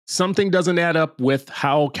Something doesn't add up with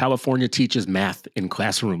how California teaches math in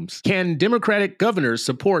classrooms. Can Democratic governors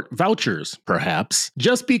support vouchers? Perhaps.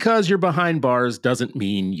 Just because you're behind bars doesn't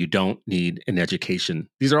mean you don't need an education.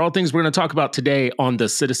 These are all things we're going to talk about today on the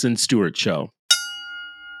Citizen Stewart Show.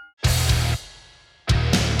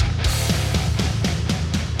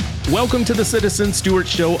 Welcome to the Citizen Stewart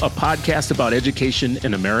Show, a podcast about education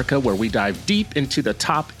in America where we dive deep into the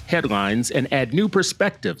top headlines and add new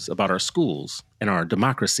perspectives about our schools and our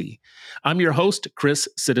democracy. I'm your host, Chris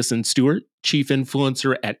Citizen Stewart, chief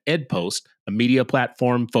influencer at EdPost, a media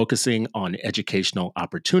platform focusing on educational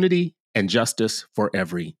opportunity and justice for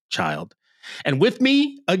every child. And with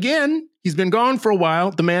me, again, he's been gone for a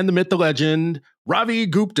while, the man, the myth, the legend, Ravi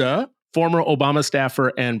Gupta, former Obama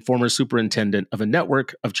staffer and former superintendent of a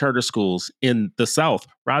network of charter schools in the South.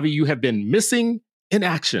 Ravi, you have been missing in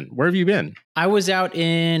action. Where have you been? I was out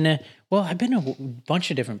I've been a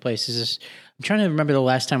bunch of different places. I'm trying to remember the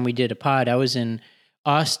last time we did a pod. I was in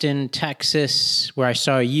Austin, Texas, where I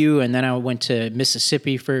saw you, and then I went to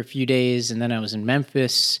Mississippi for a few days, and then I was in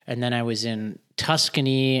Memphis, and then I was in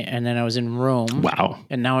Tuscany, and then I was in Rome. Wow.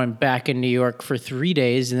 And now I'm back in New York for 3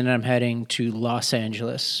 days, and then I'm heading to Los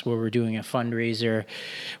Angeles, where we're doing a fundraiser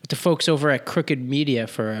with the folks over at Crooked Media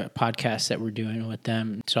for a podcast that we're doing with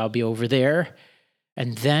them. So I'll be over there,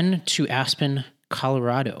 and then to Aspen,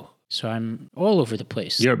 Colorado. So I'm all over the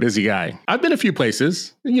place. You're a busy guy. I've been a few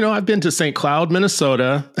places. I've been to St. Cloud,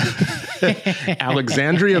 Minnesota,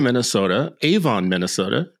 Alexandria, Minnesota, Avon,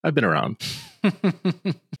 Minnesota. I've been around.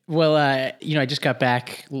 Well, I just got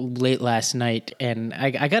back late last night, and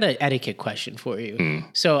I got an etiquette question for you.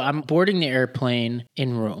 So I'm boarding the airplane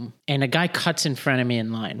in Rome, and a guy cuts in front of me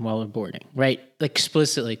in line while we're boarding, right? Like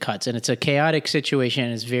explicitly cuts, and it's a chaotic situation,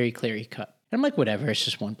 and it's very clear he cut. I'm like, whatever, it's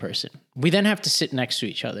just one person. We then have to sit next to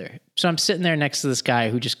each other. So I'm sitting there next to this guy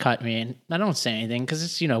who just cut me, and I don't say anything because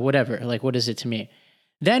it's, whatever. Like, what is it to me?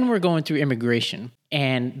 Then we're going through immigration,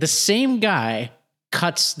 and the same guy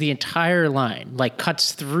cuts the entire line, like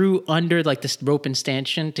cuts through under like this rope and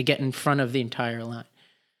stanchion to get in front of the entire line.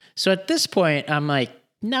 So at this point, I'm like,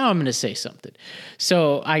 now I'm going to say something.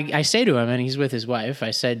 So I say to him, and he's with his wife,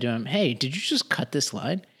 I said to him, hey, did you just cut this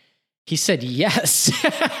line? He said, yes.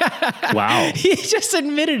 Wow. He just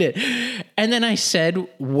admitted it. And then I said,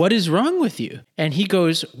 what is wrong with you? And he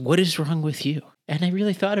goes, what is wrong with you? And I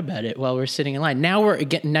really thought about it while we're sitting in line. Now we're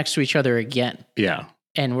getting next to each other again. Yeah.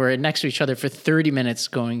 And we're next to each other for 30 minutes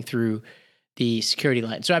going through the security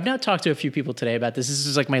line. So I've now talked to a few people today about this. This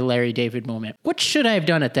is like my Larry David moment. What should I have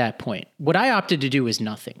done at that point? What I opted to do was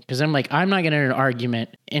nothing, because I'm like, I'm not getting in an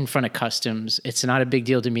argument in front of customs. It's not a big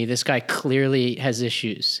deal to me. This guy clearly has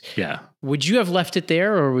issues. Yeah. Would you have left it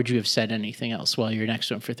there, or would you have said anything else while you're next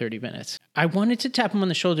to him for 30 minutes? I wanted to tap him on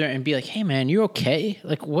the shoulder and be like, hey man, you okay?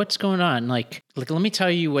 Like, what's going on? Like, let me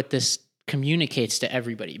tell you what this communicates to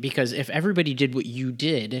everybody, because if everybody did what you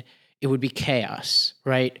did, it would be chaos,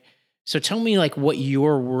 right? So tell me like what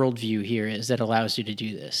your worldview here is that allows you to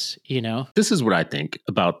do this, This is what I think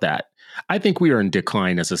about that. I think we are in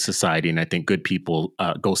decline as a society, and I think good people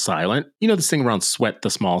go silent. This thing around sweat the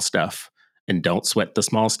small stuff and don't sweat the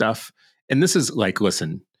small stuff. And this is like,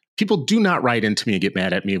 listen, people do not write into me and get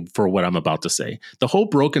mad at me for what I'm about to say. The whole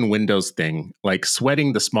broken windows thing, like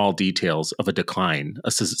sweating the small details of a decline,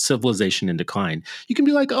 a civilization in decline. You can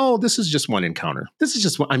be like, oh, this is just one encounter. This is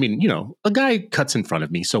just one. A guy cuts in front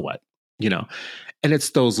of me. So what? And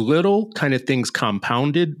it's those little kind of things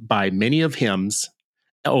compounded by many of hymns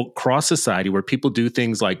across society where people do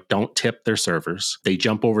things like don't tip their servers. They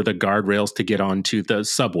jump over the guardrails to get onto the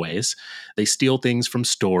subways. They steal things from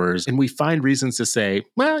stores. And we find reasons to say,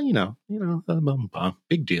 well,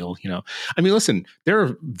 big deal. Listen, there are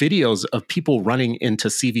videos of people running into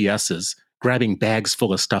CVS's, grabbing bags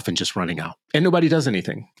full of stuff and just running out. And nobody does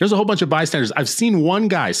anything. There's a whole bunch of bystanders. I've seen one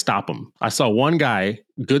guy stop them. I saw one guy,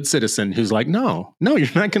 good citizen, who's like, no, you're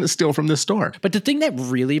not going to steal from this store. But the thing that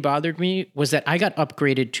really bothered me was that I got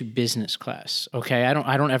upgraded to business class. Okay. I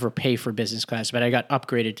don't ever pay for business class, but I got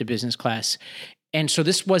upgraded to business class. And so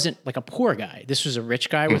this wasn't like a poor guy. This was a rich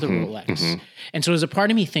guy with a Rolex. Mm-hmm. And so there's a part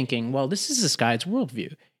of me thinking, well, this guy's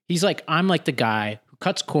worldview. He's like, I'm like the guy who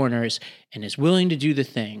cuts corners and is willing to do the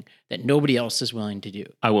thing that nobody else is willing to do.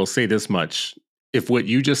 I will say this much. If what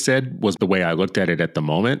you just said was the way I looked at it at the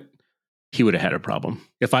moment, he would have had a problem.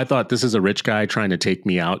 If I thought this is a rich guy trying to take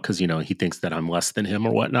me out because, he thinks that I'm less than him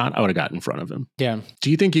or whatnot, I would have got in front of him. Yeah.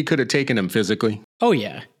 Do you think you could have taken him physically? Oh,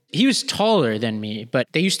 yeah. He was taller than me, but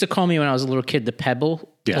they used to call me when I was a little kid the Pebble,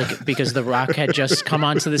 because The Rock had just come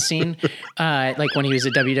onto the scene, like when he was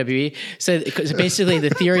at WWE. So basically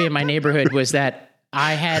the theory in my neighborhood was that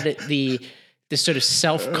I had the this sort of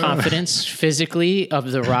self-confidence physically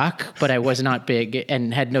of The Rock, but I was not big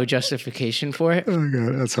and had no justification for it. Oh,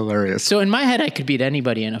 God, that's hilarious. So in my head, I could beat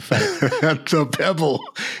anybody in a fight. The pebble.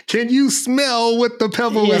 Can you smell what the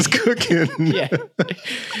pebble is cooking? Yeah.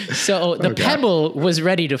 So the pebble was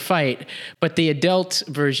ready to fight, but the adult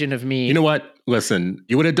version of me... You know what? Listen,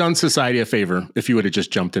 you would have done society a favor if you would have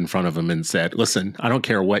just jumped in front of him and said, listen, I don't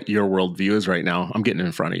care what your worldview is right now. I'm getting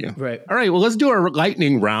in front of you. Right. All right, well, let's do our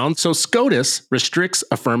lightning round. So SCOTUS restricts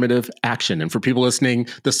affirmative action. And for people listening,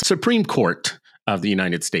 the Supreme Court of the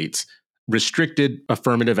United States restricted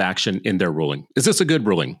affirmative action in their ruling. Is this a good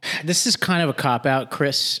ruling? This is kind of a cop-out,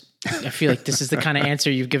 Chris. I feel like this is the kind of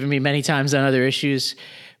answer you've given me many times on other issues,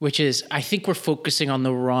 which is I think we're focusing on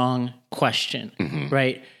the wrong question,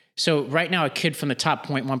 right? So right now, a kid from the top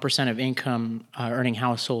 0.1% of income earning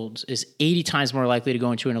households is 80 times more likely to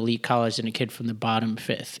go into an elite college than a kid from the bottom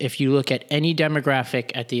fifth. If you look at any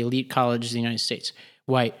demographic at the elite colleges in the United States,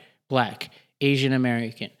 white, black, Asian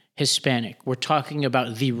American, Hispanic, we're talking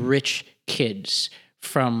about the rich kids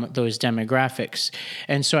from those demographics.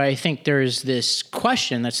 And so I think there's this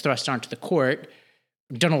question that's thrust onto the court.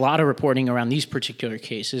 We've done a lot of reporting around these particular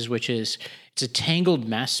cases, which is it's a tangled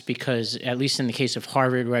mess because, at least in the case of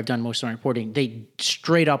Harvard, where I've done most of my reporting, they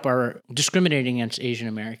straight up are discriminating against Asian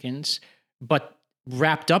Americans. But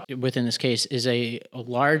wrapped up within this case is a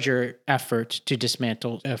larger effort to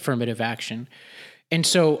dismantle affirmative action. And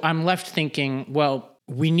so I'm left thinking, well,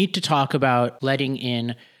 we need to talk about letting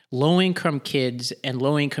in low-income kids and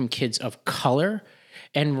low-income kids of color.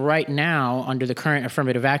 And right now, under the current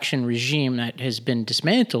affirmative action regime that has been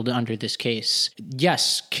dismantled under this case,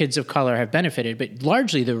 yes, kids of color have benefited, but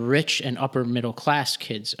largely the rich and upper middle class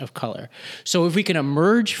kids of color. So if we can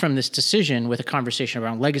emerge from this decision with a conversation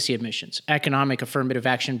around legacy admissions, economic affirmative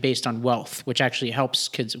action based on wealth, which actually helps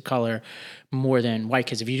kids of color more than white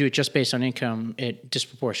kids. If you do it just based on income, it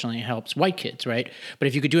disproportionately helps white kids, right? But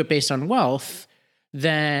if you could do it based on wealth,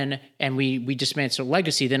 then, and we dismantle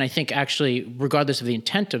legacy, then I think actually, regardless of the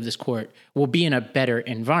intent of this court, we'll be in a better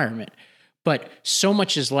environment. But so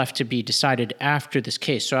much is left to be decided after this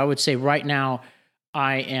case. So I would say right now,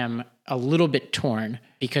 I am a little bit torn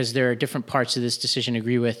because there are different parts of this decision I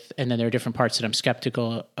agree with, and then there are different parts that I'm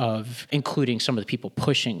skeptical of, including some of the people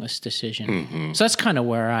pushing this decision. So that's kind of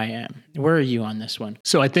where I am. Where are you on this one?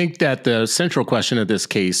 So I think that the central question of this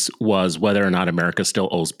case was whether or not America still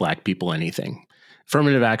owes Black people anything.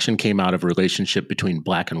 Affirmative action came out of a relationship between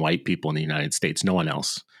Black and white people in the United States, no one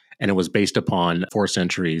else. And it was based upon 4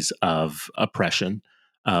 centuries of oppression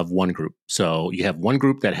of one group. So you have one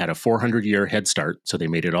group that had a 400-year head start. So they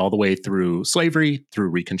made it all the way through slavery,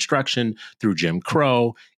 through Reconstruction, through Jim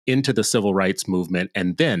Crow, into the civil rights movement.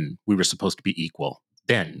 And then we were supposed to be equal.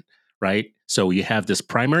 Then, right? So you have this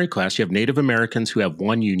primary class. You have Native Americans who have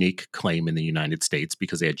one unique claim in the United States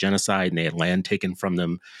because they had genocide and they had land taken from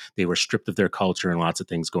them. They were stripped of their culture and lots of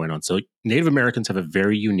things going on. So Native Americans have a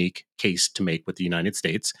very unique case to make with the United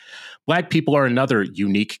States. Black people are another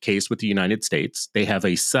unique case with the United States. They have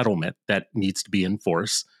a settlement that needs to be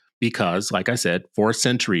enforced because, like I said, 4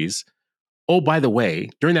 centuries. Oh, by the way,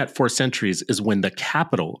 during that 4 centuries is when the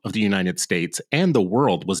capital of the United States and the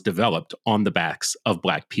world was developed on the backs of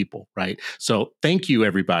Black people, right? So thank you,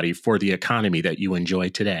 everybody, for the economy that you enjoy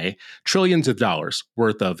today. Trillions of dollars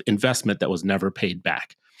worth of investment that was never paid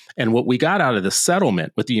back. And what we got out of the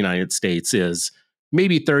settlement with the United States is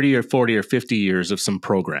maybe 30 or 40 or 50 years of some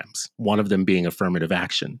programs, one of them being affirmative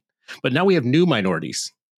action. But now we have new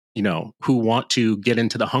minorities, who want to get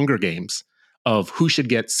into the Hunger Games of who should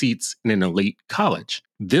get seats in an elite college.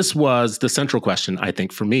 This was the central question, I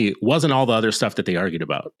think, for me. It wasn't all the other stuff that they argued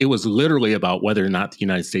about. It was literally about whether or not the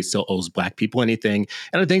United States still owes Black people anything.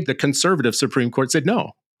 And I think the conservative Supreme Court said,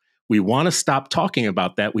 no, we want to stop talking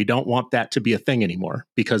about that. We don't want that to be a thing anymore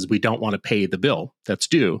because we don't want to pay the bill that's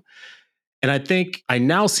due. And I think I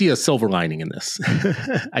now see a silver lining in this.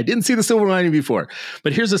 I didn't see the silver lining before,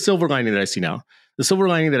 but here's a silver lining that I see now. The silver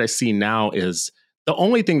lining that I see now is the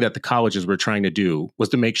only thing that the colleges were trying to do was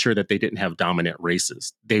to make sure that they didn't have dominant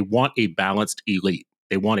races. They want a balanced elite.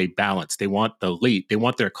 They want a balance. They want the elite. They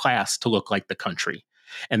want their class to look like the country.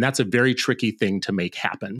 And that's a very tricky thing to make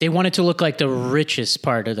happen. They want it to look like the richest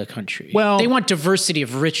part of the country. Well, they want diversity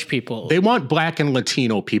of rich people. They want Black and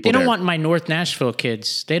Latino people. They don't want my North Nashville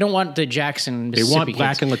kids. They don't want the Jackson, Mississippi They want Black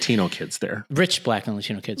kids. and Latino kids there. Rich Black and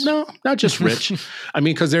Latino kids. No, not just rich. I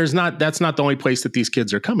mean, because that's not the only place that these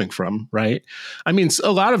kids are coming from, right? I mean,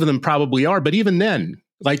 a lot of them probably are, but even then,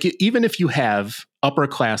 even if you have upper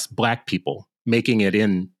class Black people making it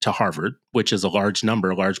into Harvard, which is a large number,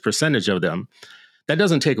 a large percentage of them, that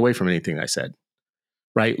doesn't take away from anything I said.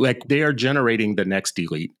 right? Like they are generating the next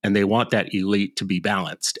elite and they want that elite to be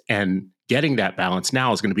balanced. And getting that balance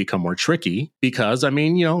now is going to become more tricky because, I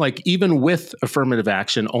mean, like even with affirmative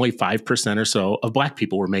action, only 5% or so of Black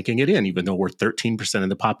people were making it in, even though we're 13% of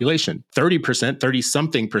the population. 30%,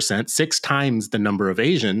 30-something percent, 6 times the number of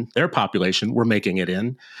Asian, their population, were making it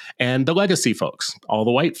in. And the legacy folks, all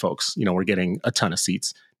the white folks, were getting a ton of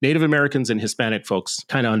seats. Native Americans and Hispanic folks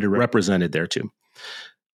kind of underrepresented there too.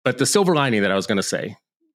 But the silver lining that I was going to say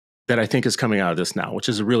that I think is coming out of this now, which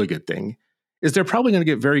is a really good thing, is they're probably going to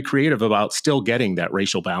get very creative about still getting that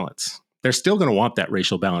racial balance. They're still going to want that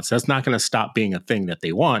racial balance. That's not going to stop being a thing that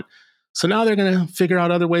they want. So now they're going to figure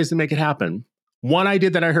out other ways to make it happen. One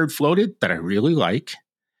idea that I heard floated that I really like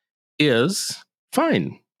is,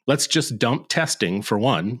 fine, let's just dump testing for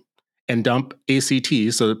one and dump ACT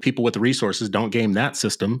so that people with the resources don't game that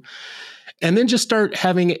system. And then just start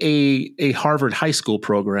having a Harvard high school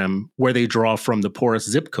program where they draw from the poorest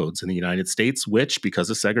zip codes in the United States, which, because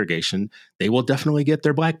of segregation, they will definitely get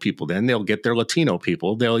their Black people. Then they'll get their Latino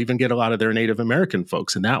people. They'll even get a lot of their Native American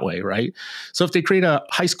folks in that way, right? So if they create a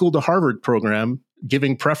high school to Harvard program,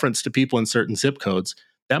 giving preference to people in certain zip codes,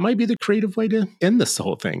 that might be the creative way to end this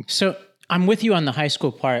whole thing. So I'm with you on the high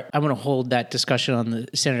school part. I want to hold that discussion on the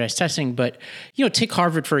standardized testing, but take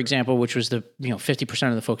Harvard, for example, which was the 50%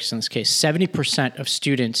 of the focus in this case. 70% of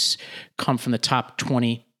students come from the top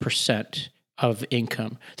 20% of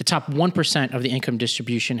income. The top 1% of the income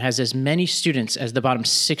distribution has as many students as the bottom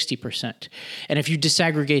 60%. And if you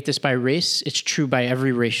disaggregate this by race, it's true by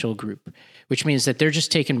every racial group, which means that they're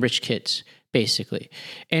just taking rich kids, basically.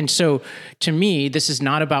 And so to me, this is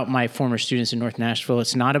not about my former students in North Nashville.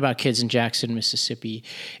 It's not about kids in Jackson, Mississippi.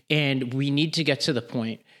 And we need to get to the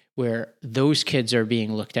point where those kids are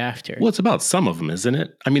being looked after. Well, it's about some of them, isn't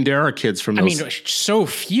it? I mean, there are kids from those. I mean, so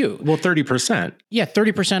few. Well, 30%. Yeah,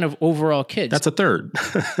 30% of overall kids. That's a third.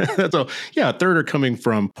 A third are coming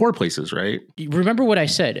from poor places, right? Remember what I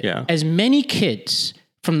said. Yeah. As many kids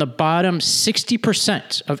from the bottom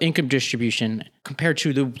 60% of income distribution compared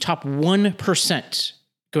to the top 1%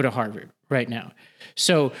 go to Harvard right now.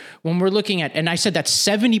 So when we're looking at, and I said that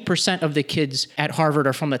 70% of the kids at Harvard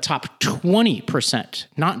are from the top 20%,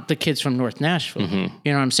 not the kids from North Nashville. Mm-hmm.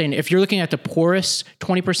 You know what I'm saying? If you're looking at the poorest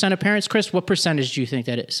 20% of parents, Chris, what percentage do you think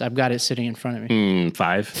that is? I've got it sitting in front of me.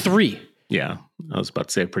 5. 3. Yeah, I was about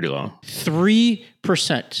to say pretty low.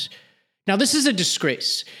 3%. Now, this is a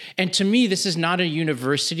disgrace. And to me, this is not a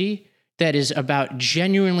university that is about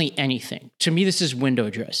genuinely anything. To me, this is window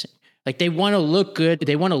dressing. Like, they want to look good.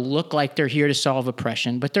 They want to look like they're here to solve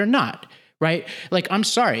oppression, but they're not, right? Like, I'm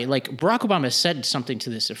sorry. Like, Barack Obama said something to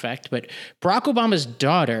this effect, but Barack Obama's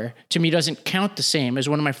daughter, to me, doesn't count the same as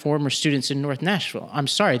one of my former students in North Nashville. I'm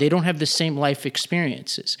sorry. They don't have the same life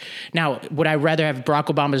experiences. Now, would I rather have Barack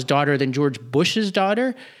Obama's daughter than George Bush's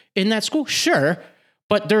daughter in that school? Sure.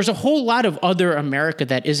 But there's a whole lot of other America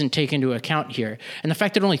that isn't taken into account here. And the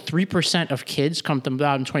fact that only 3% of kids come from the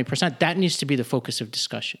bottom 20%, that needs to be the focus of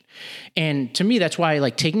discussion. And to me, that's why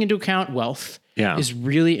taking into account wealth is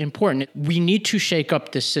really important. We need to shake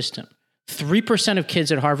up this system. 3% of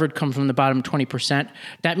kids at Harvard come from the bottom 20%.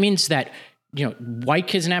 That means that white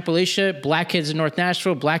kids in Appalachia, Black kids in North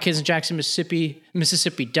Nashville, Black kids in Jackson, Mississippi,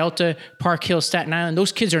 Mississippi Delta, Park Hill, Staten Island,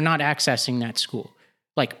 those kids are not accessing that school.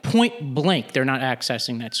 Like, point blank, they're not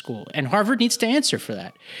accessing that school. And Harvard needs to answer for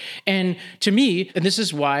that. And to me, and this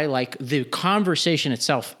is why, the conversation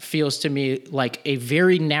itself feels to me like a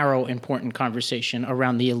very narrow, important conversation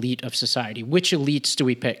around the elite of society. Which elites do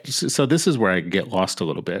we pick? So this is where I get lost a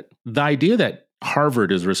little bit. The idea that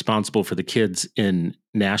Harvard is responsible for the kids in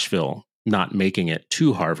Nashville not making it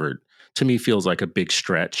to Harvard, to me, feels like a big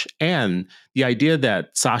stretch. And the idea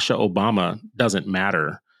that Sasha Obama doesn't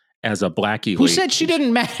matter as a Black elite. Who said she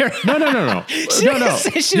didn't matter? No. You're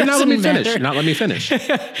not letting me finish. You're not letting me finish.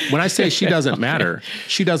 When I say she doesn't matter,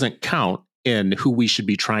 she doesn't count in who we should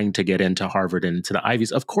be trying to get into Harvard and into the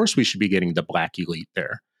Ivies. Of course, we should be getting the Black elite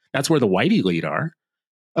there. That's where the white elite are.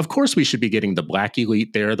 Of course, we should be getting the Black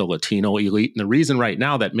elite there, the Latino elite. And the reason right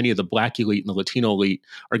now that many of the Black elite and the Latino elite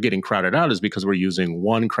are getting crowded out is because we're using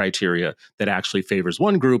one criteria that actually favors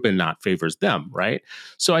one group and not favors them, right?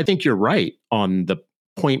 So I think you're right on the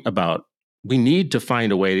point about we need to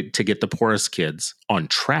find a way to get the poorest kids on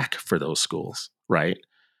track for those schools, right?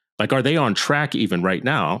 Like, are they on track even right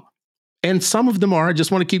now? And some of them are. I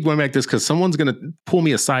just want to keep going back to this because someone's going to pull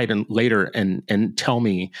me aside later and tell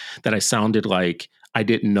me that I sounded like I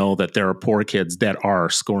didn't know that there are poor kids that are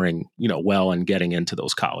scoring, well and getting into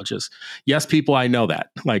those colleges. Yes, people, I know that.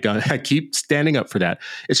 I keep standing up for that.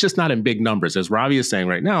 It's just not in big numbers. As Ravi is saying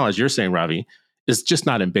right now, as you're saying, Ravi, it's just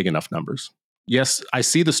not in big enough numbers. Yes, I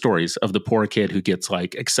see the stories of the poor kid who gets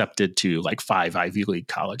like accepted to like 5 Ivy League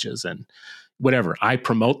colleges and whatever. I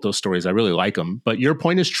promote those stories. I really like them. But your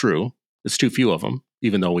point is true. It's too few of them,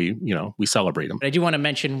 even though we celebrate them. But I do want to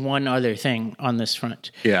mention one other thing on this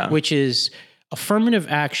front, Yeah. which is affirmative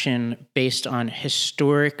action based on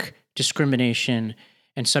historic discrimination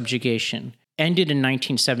and subjugation ended in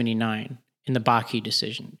 1979 in the Bakke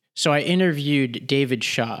decision. So I interviewed David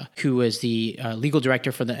Shaw, who was the legal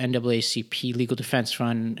director for the NAACP Legal Defense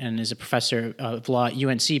Fund and is a professor of law at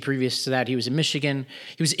UNC. Previous to that, he was in Michigan.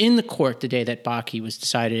 He was in the court the day that Bakke was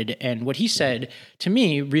decided. And what he said to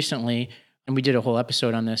me recently, and we did a whole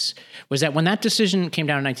episode on this, was that when that decision came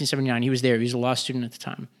down in 1979, he was there. He was a law student at the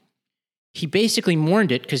time. He basically mourned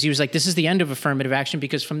it because he was like, this is the end of affirmative action,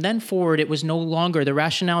 because from then forward, it was no longer, the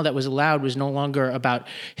rationale that was allowed was no longer about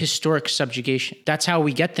historic subjugation. That's how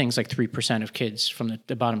we get things like 3% of kids from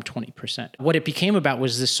the bottom 20%. What it became about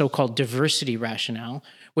was this so-called diversity rationale,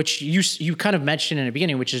 which you kind of mentioned in the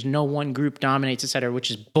beginning, which is no one group dominates, et cetera,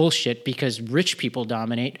 which is bullshit because rich people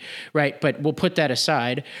dominate, right? But we'll put that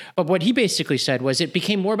aside. But what he basically said was it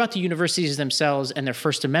became more about the universities themselves and their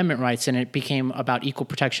First Amendment rights, and it became about equal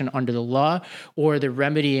protection under the law or the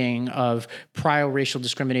remedying of prior racial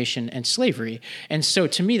discrimination and slavery. And so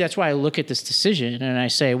to me, that's why I look at this decision and I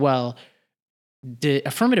say, well, the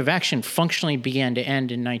affirmative action functionally began to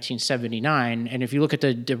end in 1979. And if you look at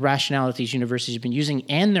the rationale that these universities have been using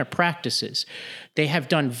and their practices, they have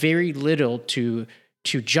done very little to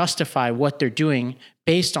justify what they're doing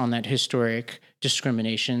based on that historic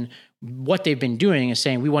discrimination. What they've been doing is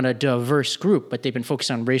saying we want a diverse group, but they've been focused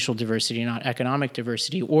on racial diversity, not economic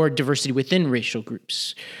diversity or diversity within racial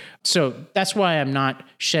groups. So that's why I'm not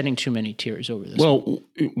shedding too many tears over this. Well,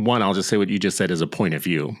 one, I'll just say what you just said is a point of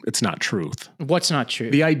view. It's not truth. What's not true?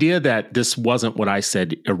 The idea that this wasn't what I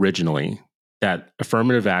said originally, that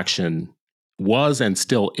affirmative action was and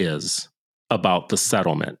still is about the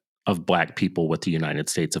settlement of Black people with the United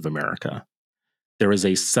States of America. There is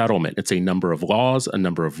a settlement. It's a number of laws, a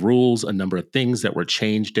number of rules, a number of things that were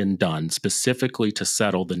changed and done specifically to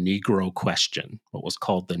settle the Negro question, what was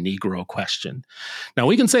called the Negro question. Now,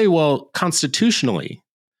 we can say, well, constitutionally,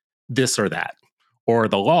 this or that, or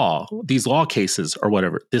the law, these law cases or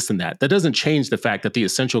whatever, this and that. That doesn't change the fact that the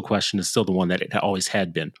essential question is still the one that it always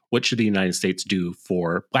had been. What should the United States do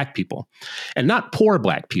for Black people? And not poor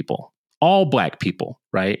Black people. All Black people,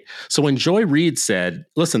 right? So when Joy Reid said,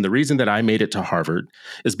 listen, the reason that I made it to Harvard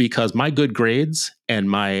is because my good grades and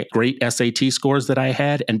my great SAT scores that I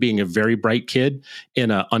had and being a very bright kid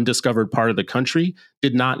in an undiscovered part of the country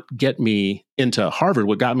did not get me into Harvard.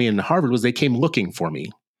 What got me into Harvard was they came looking for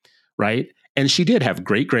me, right? And she did have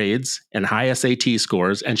great grades and high SAT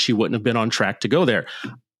scores, and she wouldn't have been on track to go there.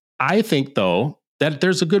 I think, though, that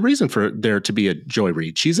there's a good reason for there to be a Joy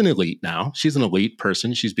Reid. She's an elite now. She's an elite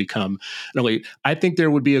person. She's become an elite. I think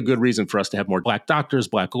there would be a good reason for us to have more Black doctors,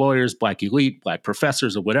 Black lawyers, Black elite, Black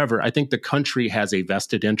professors, or whatever. I think the country has a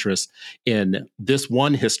vested interest in this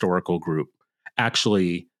one historical group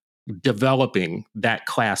actually developing that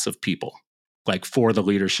class of people, like for the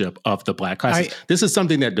leadership of the Black classes. This is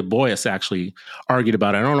something that Du Bois actually argued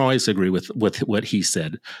about. I don't always agree with what he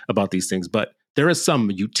said about these things, but there is some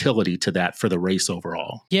utility to that for the race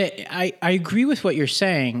overall. Yeah, I agree with what you're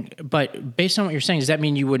saying, but based on what you're saying, does that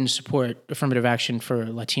mean you wouldn't support affirmative action for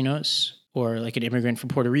Latinos or like an immigrant from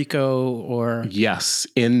Puerto Rico or? Yes,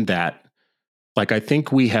 in that, like, I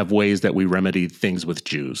think we have ways that we remedy things with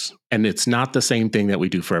Jews, and it's not the same thing that we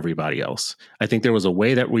do for everybody else. I think there was a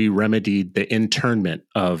way that we remedied the internment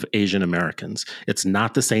of Asian Americans. It's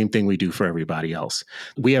not the same thing we do for everybody else.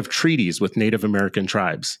 We have treaties with Native American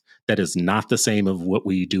tribes. That is not the same of what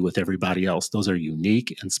we do with everybody else. Those are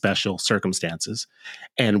unique and special circumstances.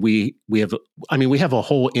 And we have a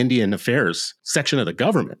whole Indian affairs section of the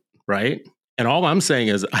government, right? And all I'm saying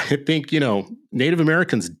is I think, Native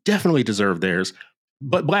Americans definitely deserve theirs,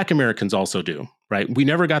 but Black Americans also do, right? We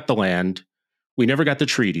never got the land. We never got the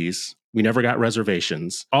treaties. We never got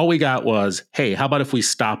reservations. All we got was, hey, how about if we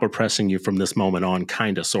stop oppressing you from this moment on,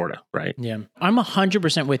 kind of, sort of, right? Yeah. I'm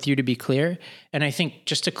 100% with you, to be clear. And I think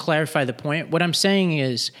just to clarify the point, what I'm saying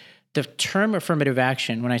is the term affirmative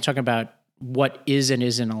action, when I talk about what is and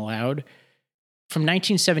isn't allowed, from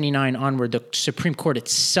 1979 onward, the Supreme Court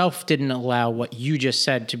itself didn't allow what you just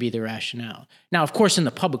said to be the rationale. Now, of course, in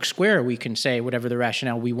the public square, we can say whatever the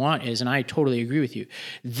rationale we want is, and I totally agree with you.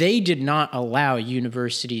 They did not allow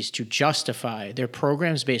universities to justify their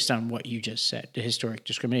programs based on what you just said, the historic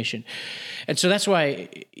discrimination. And so that's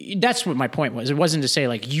what my point was. It wasn't to say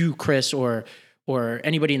like you, Chris, or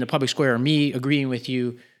anybody in the public square or me agreeing with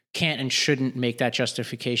you can't and shouldn't make that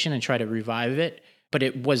justification and try to revive it. but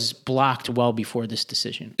it was blocked well before this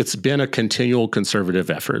decision. It's been a continual conservative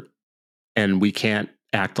effort, and we can't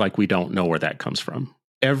act like we don't know where that comes from.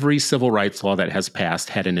 Every civil rights law that has passed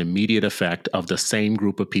had an immediate effect of the same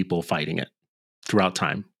group of people fighting it throughout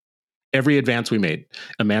time. Every advance we made,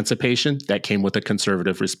 emancipation, that came with a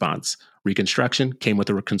conservative response. Reconstruction came with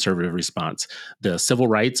a conservative response. The Civil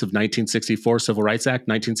Rights of 1964, Civil Rights Act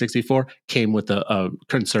 1964, came with a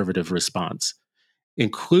conservative response,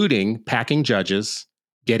 including packing judges,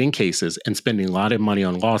 getting cases, and spending a lot of money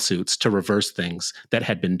on lawsuits to reverse things that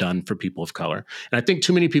had been done for people of color. And I think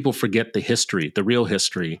too many people forget the history, the real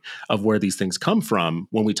history of where these things come from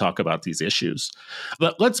when we talk about these issues.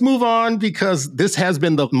 But let's move on, because this has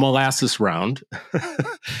been the molasses round.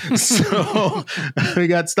 So we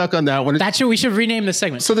got stuck on that one. We should rename the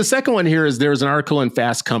segment. So the second one here is there's an article in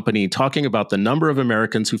Fast Company talking about the number of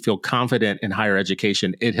Americans who feel confident in higher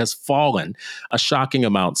education. It has fallen a shocking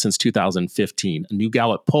amount since 2015. A new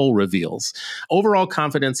Gallup poll reveals overall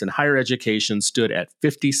confidence in higher education stood at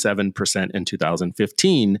 57% in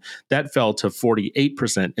 2015. That fell to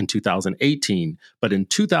 48% in 2018. But in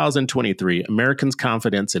 2023, Americans'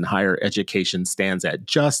 confidence in higher education stands at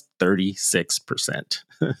just 36%.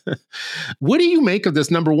 What do you make of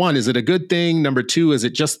this? Number one, is it a good thing? Number two, is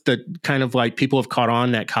it just that kind of like people have caught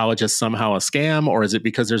on that college is somehow a scam? Or is it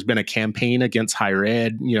because there's been a campaign against higher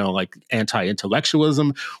ed, like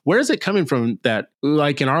anti-intellectualism? Where is it coming from that,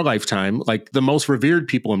 like in our lifetime, like the most revered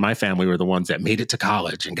people in my family were the ones that made it to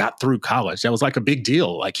college and got through college? That was like a big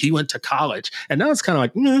deal. Like he went to college. And now it's kind of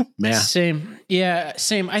like, meh. Same. Yeah,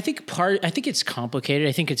 same. I think it's complicated.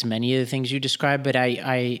 I think it's many of the things you described, but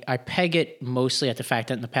I peg it mostly at the fact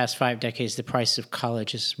that in the past 5 decades, the price of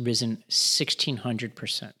college has risen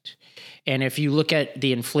 1,600%. And if you look at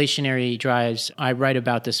the inflationary drives, I write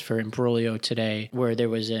about this for Imbroglio today, where there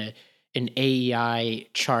was an AEI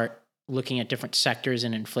chart looking at different sectors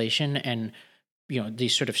in inflation, and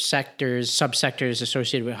these sort of subsectors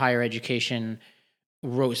associated with higher education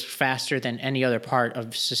rose faster than any other part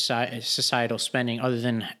of societal spending other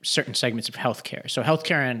than certain segments of healthcare. So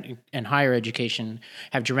healthcare and higher education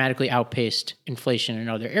have dramatically outpaced inflation in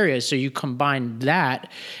other areas. So you combine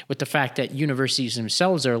that with the fact that universities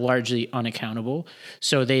themselves are largely unaccountable.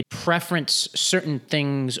 So they preference certain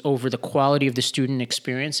things over the quality of the student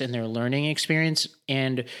experience and their learning experience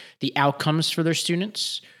and the outcomes for their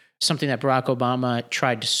students, something that Barack Obama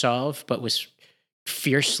tried to solve but was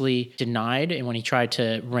fiercely denied. And when he tried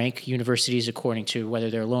to rank universities according to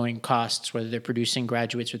whether they're lowering costs, whether they're producing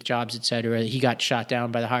graduates with jobs, et cetera, he got shot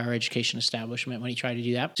down by the higher education establishment when he tried to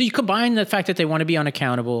do that. So you combine the fact that they want to be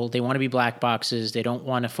unaccountable, they want to be black boxes, they don't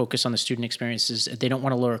want to focus on the student experiences, they don't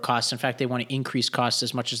want to lower costs. In fact, they want to increase costs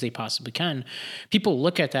as much as they possibly can. People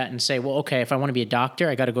look at that and say, well, okay, if I want to be a doctor,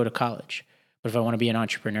 I got to go to college. But if I want to be an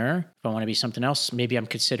entrepreneur, if I want to be something else, maybe I'm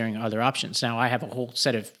considering other options. Now, I have a whole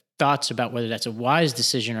set of thoughts about whether that's a wise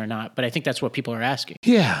decision or not, but I think that's what people are asking.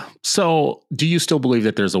 Yeah. So do you still believe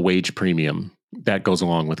that there's a wage premium that goes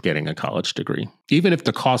along with getting a college degree, even if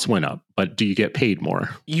the cost went up, but do you get paid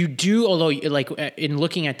more? You do, although like in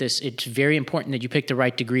looking at this, it's very important that you pick the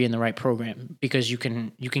right degree and the right program, because you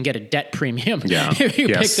can get a debt premium if you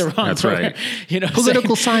pick the wrong that's program. Right.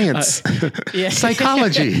 Political science,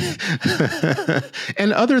 psychology,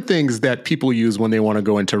 and other things that people use when they want to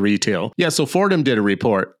go into retail. Yeah. So Fordham did a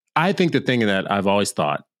report. I think the thing that I've always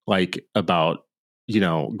thought like about,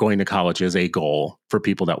 going to college is a goal for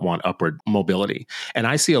people that want upward mobility. And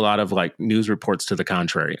I see a lot of like news reports to the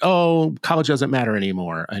contrary. Oh, college doesn't matter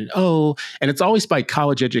anymore. And it's always by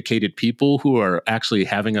college educated people who are actually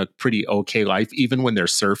having a pretty okay life, even when they're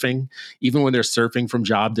surfing from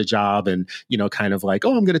job to job and, kind of like,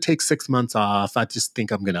 oh, I'm going to take 6 months off. I just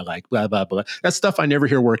think I'm going to like blah, blah, blah. That's stuff I never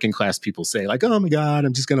hear working class people say, like, oh my God,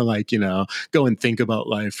 I'm just going to like, go and think about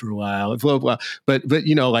life for a while, blah, blah. But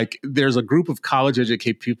like there's a group of college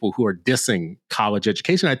educated people who are dissing college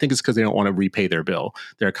education. I think it's because they don't want to repay their bill,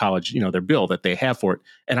 their college, their bill that they have for it.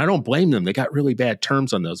 And I don't blame them. They got really bad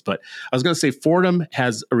terms on those. But I was going to say Fordham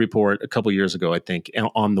has a report a couple of years ago, I think,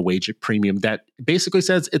 on the wage premium that basically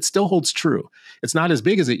says it still holds true. It's not as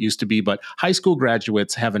big as it used to be, but high school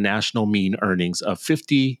graduates have a national mean earnings of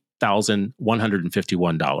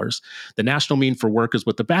 $50,151. The national mean for workers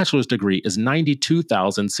with a bachelor's degree is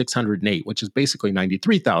 $92,608, which is basically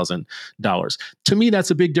 $93,000. To me,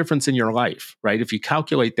 that's a big difference in your life, right? If you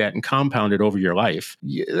calculate that and compound it over your life,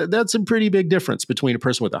 that's a pretty big difference between a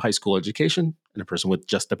person with a high school education and a person with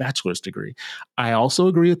just a bachelor's degree. I also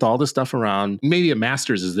agree with all the stuff around maybe a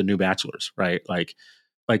master's is the new bachelor's, right? Like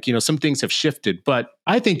Like, some things have shifted, but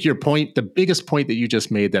I think your point, the biggest point that you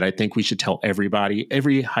just made that I think we should tell everybody,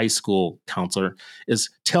 every high school counselor, is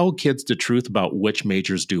tell kids the truth about which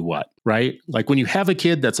majors do what, right? Like when you have a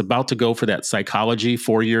kid that's about to go for that psychology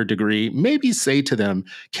 4-year degree, maybe say to them,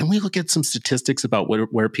 can we look at some statistics about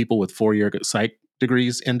where people with 4-year psych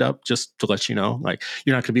degrees end up, just to let you know? Like,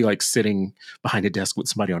 you're not going to be like sitting behind a desk with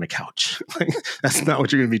somebody on a couch. Like, that's not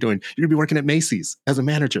what you're going to be doing. You're going to be working at Macy's as a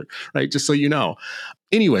manager, right? Just so you know.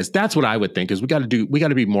 Anyways, that's what I would think is we got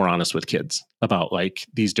to be more honest with kids about like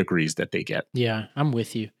these degrees that they get. Yeah, I'm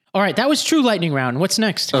with you. All right, that was true lightning round. What's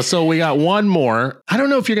next? So we got one more. I don't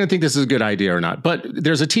know if you're going to think this is a good idea or not, but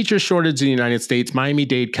there's a teacher shortage in the United States.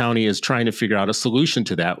 Miami-Dade County is trying to figure out a solution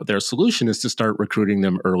to that. Their solution is to start recruiting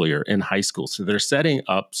them earlier in high school. So they're setting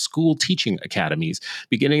up school teaching academies.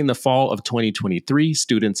 Beginning in the fall of 2023,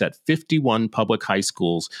 students at 51 public high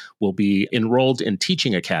schools will be enrolled in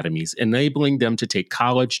teaching academies, enabling them to take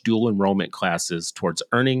college dual enrollment classes towards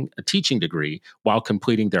earning a teaching degree while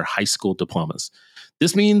completing their high school diplomas.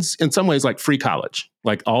 This means in some ways like free college.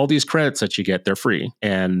 Like all these credits that you get, they're free.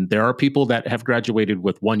 And there are people that have graduated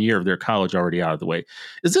with 1 year of their college already out of the way.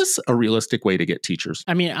 Is this a realistic way to get teachers?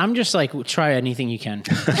 I mean, I'm just like, try anything you can.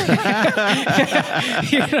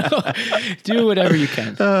 Do whatever you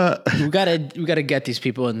can. We gotta get these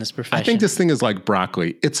people in this profession. I think this thing is like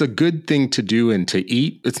broccoli. It's a good thing to do and to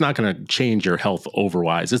eat. It's not going to change your health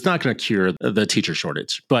overwise. It's not going to cure the teacher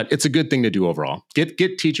shortage, but it's a good thing to do overall.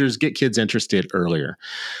 Get teachers, get kids interested earlier.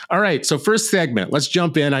 All right. So first segment, let's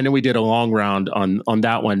jump in. I know we did a long round on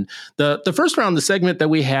that one. The first round, the segment that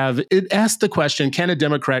we have, it asked the question, can a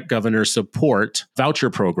Democrat governor support voucher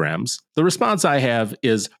programs? The response I have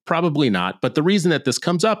is probably not. But the reason that this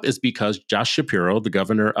comes up is because Josh Shapiro, the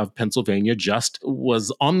governor of Pennsylvania, just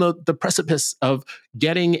was on the precipice of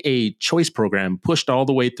getting a choice program pushed all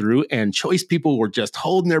the way through, and choice people were just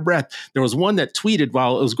holding their breath. There was one that tweeted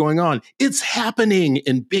while it was going on, "It's happening,"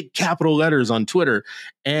 in big capital letters on Twitter.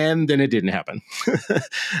 And then it didn't happen.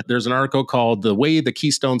 There's an article called The Way the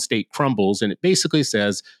Keystone State Crumbles, and it basically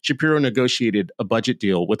says Shapiro negotiated a budget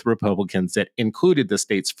deal with Republicans that included the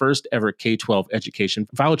state's first ever K-12 education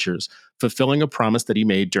vouchers, fulfilling a promise that he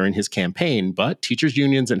made during his campaign. But teachers'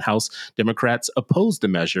 unions and House Democrats opposed the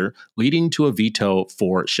measure, leading to a veto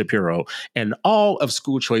for Shapiro. And all of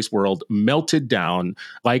school choice world melted down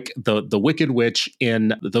like the Wicked Witch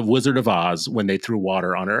in The Wizard of Oz when they threw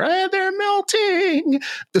water on her. They're melting.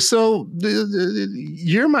 So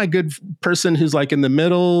you're my good person who's like in the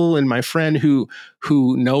middle, and my friend who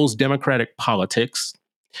knows Democratic politics.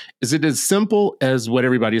 Is it as simple as what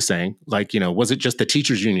everybody's saying? Like, was it just the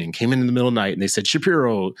teachers union came in the middle of the night and they said,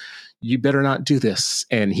 Shapiro, you better not do this.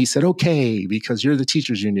 And he said, okay, because you're the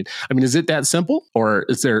teachers union. I mean, is it that simple, or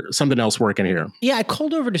is there something else working here? Yeah, I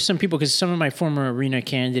called over to some people because some of my former arena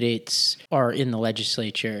candidates are in the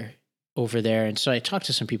legislature over there. And so I talked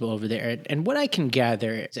to some people over there, and what I can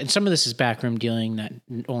gather, and some of this is backroom dealing that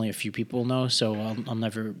only a few people know, so I'll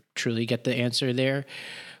never truly get the answer there.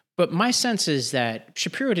 But my sense is that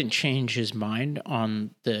Shapiro didn't change his mind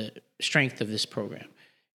on the strength of this program.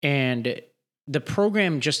 And the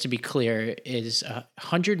program, just to be clear, is a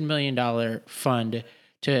 $100 million fund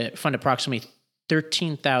to fund approximately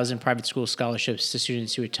 13,000 private school scholarships to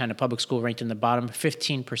students who attend a public school ranked in the bottom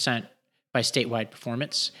 15% by statewide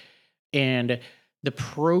performance. And the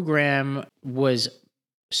program was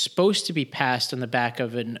supposed to be passed on the back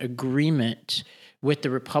of an agreement with the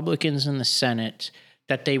Republicans in the Senate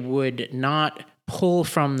that they would not pull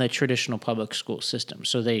from the traditional public school system.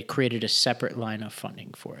 So they created a separate line of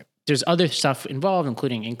funding for it. There's other stuff involved,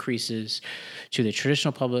 including increases to the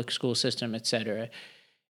traditional public school system, et cetera.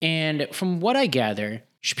 And from what I gather,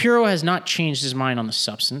 Shapiro has not changed his mind on the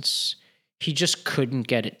substance. He just couldn't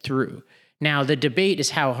get it through. Now, the debate is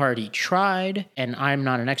how hard he tried, and I'm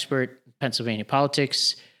not an expert in Pennsylvania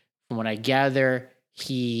politics. From what I gather,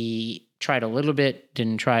 he tried a little bit,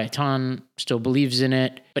 didn't try a ton, still believes in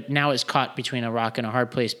it, but now is caught between a rock and a hard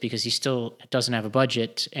place because he still doesn't have a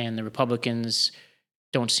budget, and the Republicans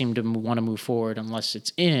don't seem to want to move forward unless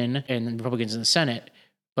it's in, and the Republicans in the Senate,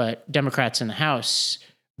 but Democrats in the House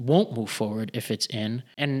won't move forward if it's in.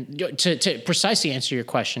 And to precisely answer your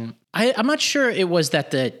question, I'm not sure it was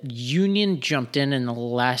that the union jumped in the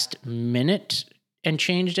last minute and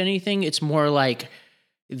changed anything. It's more like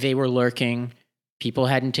they were lurking. People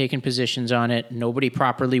hadn't taken positions on it. Nobody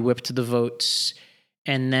properly whipped the votes.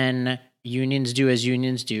 And then unions do as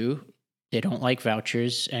unions do. They don't like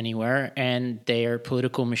vouchers anywhere. And their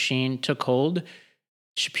political machine took hold.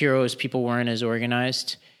 Shapiro's people weren't as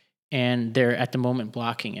organized. and they're at the moment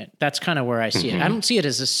blocking it. That's kind of where I see it. I don't see it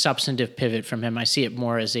as a substantive pivot from him. I see it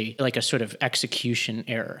more as a sort of execution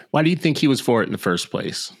error. Why do you think he was for it in the first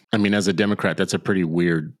place? I mean, as a Democrat, that's a pretty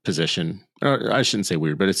weird position. Or I shouldn't say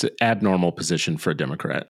weird, but it's an abnormal position for a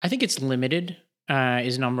Democrat. I think it's limited,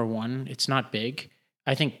 is number one. It's not big.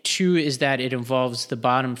 I think two is that it involves the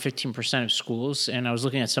bottom 15% of schools. And I was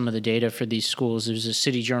looking at some of the data for these schools. There's a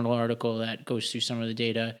City Journal article that goes through some of the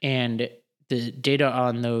data. And the data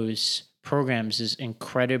on those programs is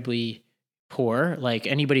incredibly poor. Like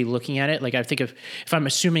anybody looking at it, like I think if I'm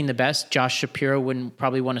assuming the best, Josh Shapiro wouldn't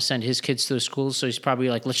probably want to send his kids to those schools. So he's probably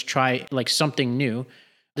like, let's try like something new.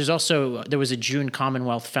 There was a June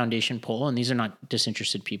Commonwealth Foundation poll, and these are not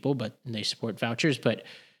disinterested people, but they support vouchers. But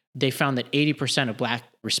they found that 80% of Black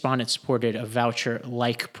respondents supported a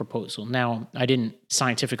voucher-like proposal. Now, I didn't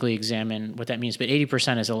scientifically examine what that means, but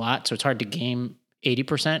 80% is a lot, so it's hard to game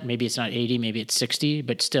 80%. Maybe it's not 80, maybe it's 60,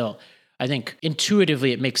 but still, I think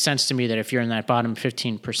intuitively it makes sense to me that if you're in that bottom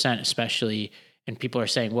 15%, especially, and people are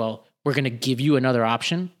saying, well, we're going to give you another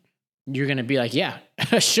option, you're going to be like, yeah,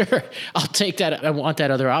 sure, I'll take that. I want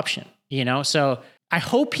that other option, So I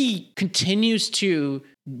hope he continues to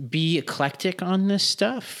be eclectic on this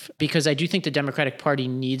stuff, because I do think the Democratic Party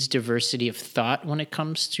needs diversity of thought when it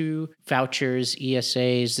comes to vouchers,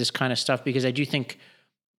 ESAs, this kind of stuff, because I do think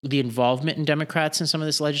the involvement in Democrats in some of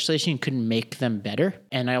this legislation could make them better.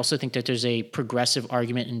 And I also think that there's a progressive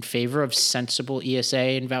argument in favor of sensible ESA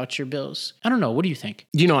and voucher bills. I don't know. What do you think?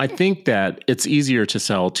 I think that it's easier to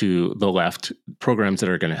sell to the left programs that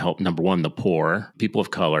are going to help, number one, the poor, people of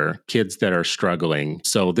color, kids that are struggling.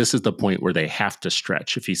 So this is the point where they have to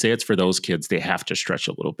stretch. If you say it's for those kids, they have to stretch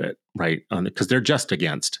a little bit, right? Because they're just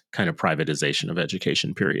against kind of privatization of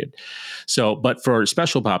education, period. So, but for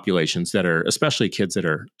special populations that are, especially kids that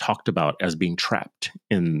are talked about as being trapped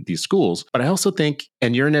in these schools. But I also think,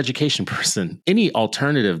 and you're an education person, any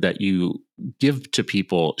alternative that you give to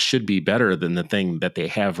people should be better than the thing that they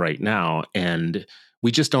have right now. And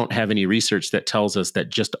we just don't have any research that tells us that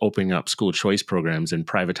just opening up school choice programs and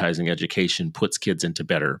privatizing education puts kids into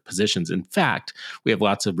better positions. In fact, we have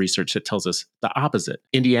lots of research that tells us the opposite.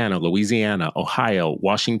 Indiana, Louisiana, Ohio,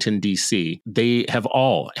 Washington, D.C., they have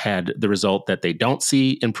all had the result that they don't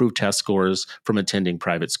see improved test scores from attending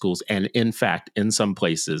private schools. And in fact, in some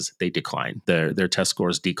places, they decline. Their test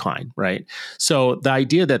scores decline, right? So the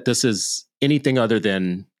idea that this is anything other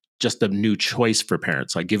than just a new choice for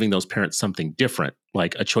parents, like giving those parents something different,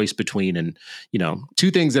 like a choice between, and,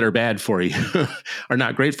 two things that are bad for you are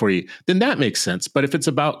not great for you, then that makes sense. But if it's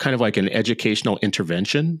about kind of like an educational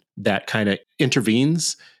intervention that kind of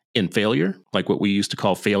intervenes in failure, like what we used to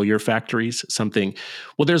call failure factories,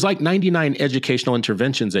 there's like 99 educational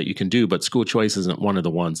interventions that you can do, but school choice isn't one of the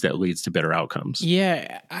ones that leads to better outcomes.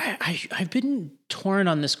 Yeah, I've been torn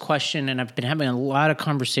on this question, and I've been having a lot of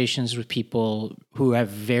conversations with people who have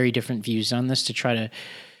very different views on this to try to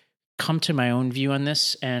come to my own view on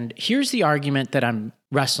this. And here's the argument that I'm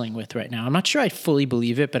wrestling with right now. I'm not sure I fully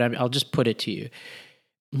believe it, but I'll just put it to you.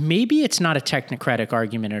 Maybe it's not a technocratic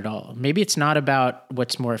argument at all. Maybe it's not about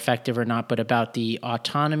what's more effective or not, but about the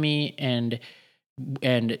autonomy and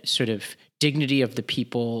sort of dignity of the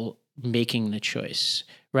people making the choice,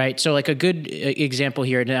 right? So like a good example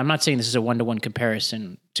here, and I'm not saying this is a one-to-one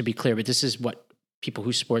comparison, to be clear, but this is what people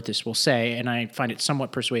who support this will say, and I find it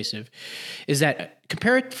somewhat persuasive, is that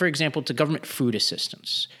compare it, for example, to government food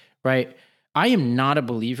assistance, right? I am not a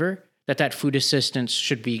believer that food assistance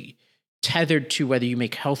should be tethered to whether you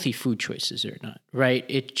make healthy food choices or not, right?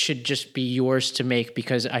 It should just be yours to make,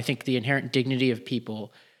 because I think the inherent dignity of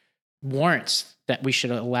people warrants that we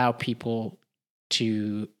should allow people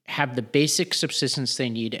to have the basic subsistence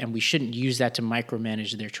they need, and we shouldn't use that to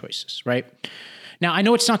micromanage their choices, right? Now, I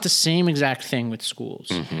know it's not the same exact thing with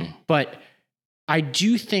schools, but I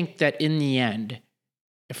do think that in the end,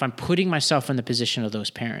 if I'm putting myself in the position of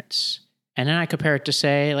those parents, and then I compare it to,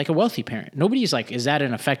 say, like a wealthy parent. Nobody's like, is that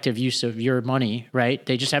an effective use of your money, right?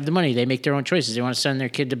 They just have the money. They make their own choices. They want to send their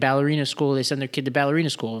kid to ballerina school, they send their kid to ballerina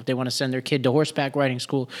school. If they want to send their kid to horseback riding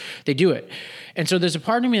school, they do it. And so there's a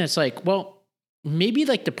part of me that's like, well, maybe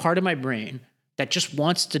like the part of my brain that just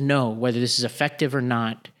wants to know whether this is effective or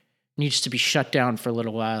not needs to be shut down for a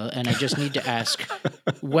little while. And I just need to ask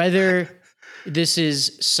whether this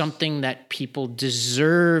is something that people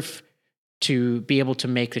deserve to be able to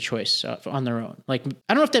make the choice on their own. Like, I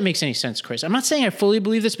don't know if that makes any sense, Chris. I'm not saying I fully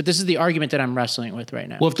believe this, but this is the argument that I'm wrestling with right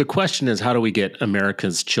now. Well, if the question is, how do we get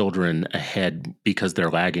America's children ahead because they're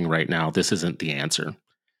lagging right now, this isn't the answer.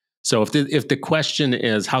 So if the question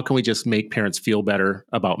is, how can we just make parents feel better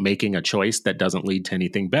about making a choice that doesn't lead to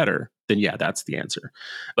anything better, then yeah, that's the answer.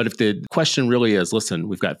 But if the question really is, listen,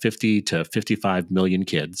 we've got 50 to 55 million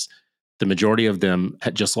kids. The majority of them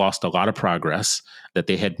had just lost a lot of progress that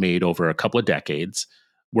they had made over a couple of decades.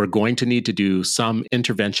 We're going to need to do some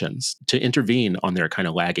interventions to intervene on their kind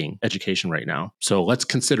of lagging education right now. So let's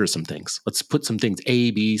consider some things. Let's put some things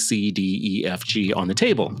A, B, C, D, E, F, G on the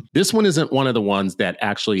table. This one isn't one of the ones that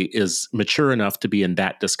actually is mature enough to be in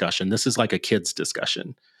that discussion. This is like a kid's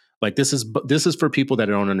discussion. Like this is for people that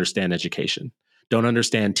don't understand education, don't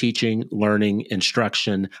understand teaching, learning,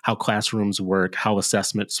 instruction, how classrooms work, how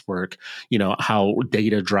assessments work, how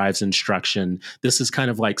data drives instruction. This is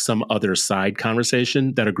kind of like some other side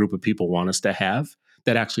conversation that a group of people want us to have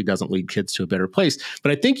that actually doesn't lead kids to a better place.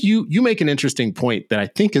 But I think you make an interesting point that I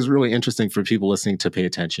think is really interesting for people listening to pay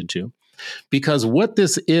attention to. Because what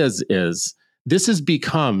this is this has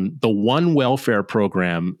become the one welfare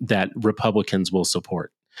program that Republicans will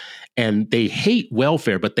support. And they hate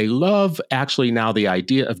welfare, but they love actually now the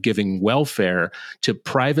idea of giving welfare to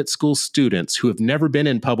private school students who have never been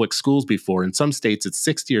in public schools before. In some states, it's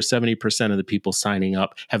 60 or 70% of the people signing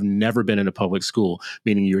up have never been in a public school,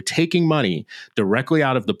 meaning you're taking money directly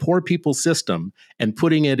out of the poor people's system and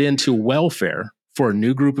putting it into welfare for a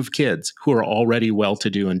new group of kids who are already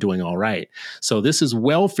well-to-do and doing all right. So this is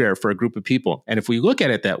welfare for a group of people. And if we look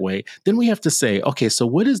at it that way, then we have to say, okay, so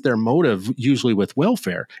what is their motive usually with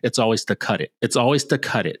welfare? It's always to cut it. It's always to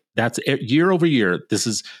cut it. That's year over year. This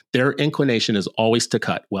is their inclination is always to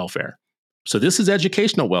cut welfare. So this is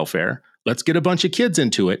educational welfare. Let's get a bunch of kids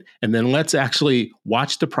into it. And then let's actually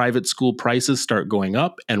watch the private school prices start going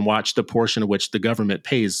up and watch the portion of which the government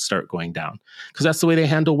pays start going down. Because that's the way they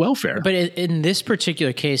handle welfare. But in this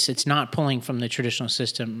particular case, it's not pulling from the traditional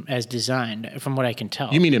system as designed, from what I can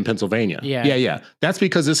tell. You mean in Pennsylvania? Yeah. Yeah. That's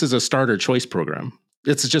because this is a starter choice program.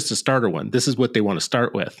 It's just a starter one. This is what they want to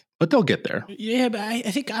start with, but they'll get there. Yeah, but I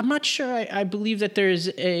think I'm not sure. I believe that there's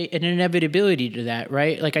an inevitability to that,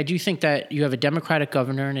 right? Like I do think that you have a Democratic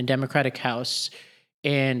governor and a Democratic House,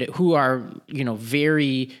 and who are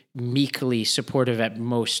very meekly supportive at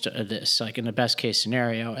most of this, like in the best case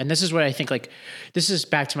scenario. And this is what I think. Like this is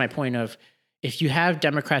back to my point of if you have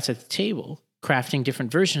Democrats at the table crafting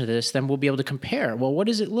different versions of this, then we'll be able to compare. Well, what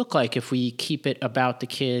does it look like if we keep it about the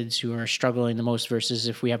kids who are struggling the most versus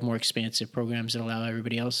if we have more expansive programs that allow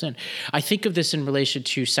everybody else in? I think of this in relation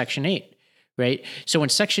to Section 8, right? So when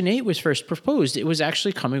Section 8 was first proposed, it was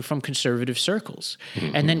actually coming from conservative circles.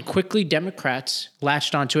 Mm-hmm. And then quickly Democrats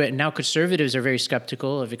latched onto it, and now conservatives are very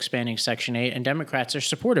skeptical of expanding Section 8, and Democrats are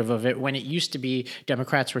supportive of it when it used to be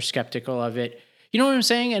Democrats were skeptical of it. You know what I'm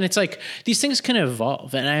saying? And it's like these things can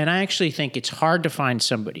evolve. And I actually think it's hard to find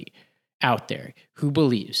somebody out there who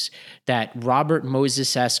believes that Robert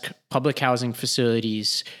Moses-esque public housing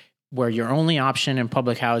facilities where your only option in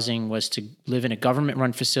public housing was to live in a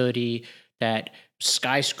government-run facility, that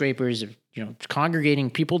skyscrapers of congregating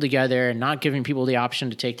people together and not giving people the option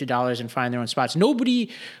to take the dollars and find their own spots.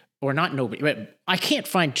 But I can't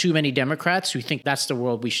find too many Democrats who think that's the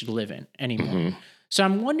world we should live in anymore. Mm-hmm. So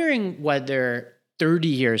I'm wondering whether 30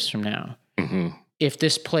 years from now, if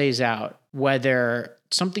this plays out, whether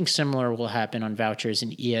something similar will happen on vouchers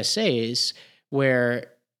and ESAs,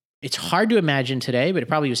 where it's hard to imagine today, but it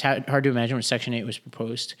probably was hard to imagine when Section 8 was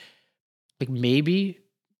proposed. Like maybe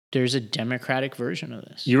there's a Democratic version of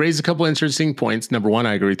this. You raise a couple interesting points. Number one,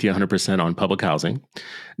 I agree with you 100% on public housing.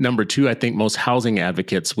 Number two, I think most housing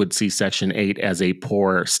advocates would see Section 8 as a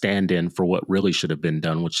poor stand-in for what really should have been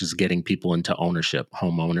done, which is getting people into ownership,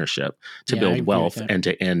 home ownership, to build wealth and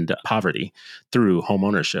to end poverty through home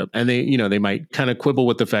ownership. And they might kind of quibble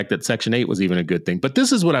with the fact that Section 8 was even a good thing. But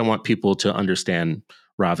this is what I want people to understand,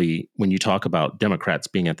 Ravi, when you talk about Democrats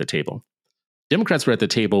being at the table. Democrats were at the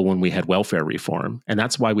table when we had welfare reform, and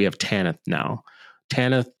that's why we have TANF now.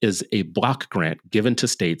 TANF is a block grant given to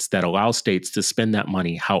states that allows states to spend that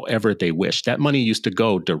money however they wish. That money used to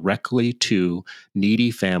go directly to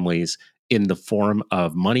needy families in the form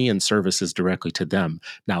of money and services directly to them.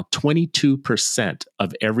 Now, 22%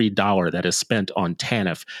 of every dollar that is spent on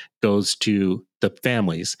TANF goes to the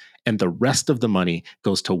families, and the rest of the money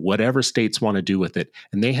goes to whatever states want to do with it.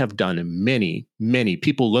 And they have done many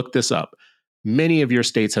people look this up. Many of your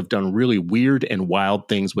states have done really weird and wild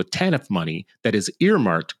things with TANF money that is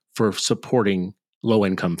earmarked for supporting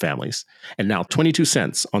low-income families. And now 22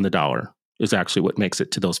 cents on the dollar is actually what makes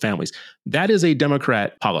it to those families. That is a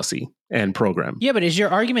Democrat policy and program. Yeah, but is your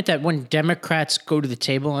argument that when Democrats go to the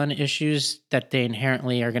table on issues that they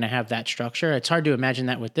inherently are going to have that structure? It's hard to imagine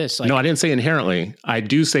that with this. No, I didn't say inherently. I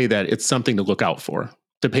do say that it's something to look out for.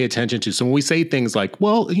 to pay attention to. So when we say things like,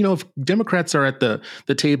 well, if Democrats are at the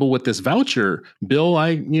table with this voucher bill,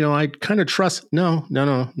 I kind of trust. No.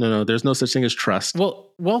 There's no such thing as trust.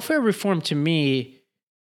 Well, welfare reform to me,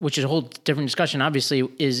 which is a whole different discussion, obviously,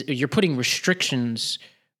 is you're putting restrictions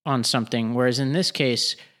on something. Whereas in this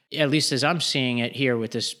case, at least as I'm seeing it here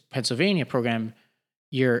with this Pennsylvania program,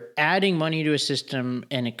 you're adding money to a system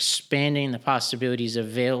and expanding the possibilities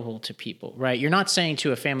available to people, right? You're not saying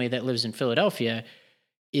to a family that lives in Philadelphia,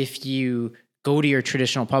 if you go to your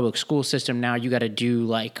traditional public school system now, you got to do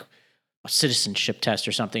like a citizenship test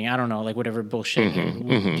or something. I don't know, like whatever bullshit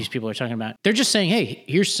these people are talking about. They're just saying, hey,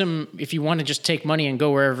 here's some, if you want to just take money and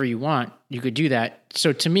go wherever you want, you could do that.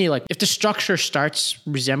 So to me, like if the structure starts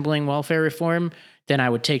resembling welfare reform, then I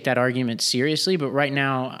would take that argument seriously. But right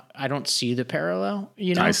now, I don't see the parallel,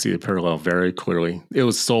 I see the parallel very clearly. It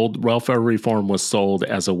was sold, welfare reform was sold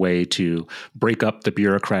as a way to break up the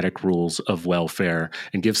bureaucratic rules of welfare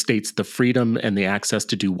and give states the freedom and the access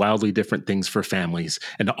to do wildly different things for families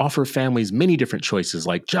and to offer families many different choices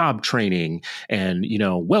like job training and,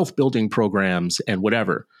 wealth building programs and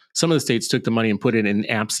whatever. Some of the states took the money and put it in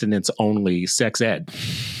abstinence-only sex ed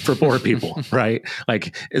for poor people, right?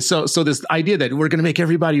 Like, so this idea that we're going to make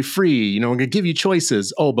everybody free, we're going to give you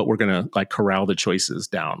choices. Oh, but we're going to like corral the choices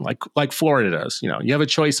down, like Florida does. You have a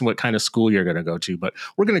choice in what kind of school you're going to go to, but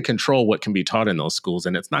we're going to control what can be taught in those schools,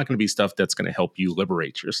 and it's not going to be stuff that's going to help you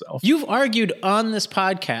liberate yourself. You've argued on this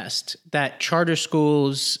podcast that charter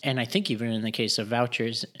schools, and I think even in the case of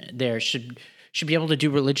vouchers, there should be able to do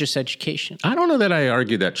religious education. I don't know that I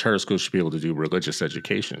argue that charter schools should be able to do religious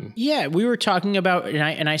education. Yeah, we were talking about,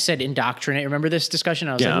 and I said indoctrinate. Remember this discussion?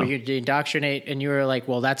 I was like, we're going to indoctrinate, and you were like,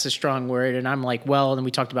 well, that's a strong word. And I'm like, well, and then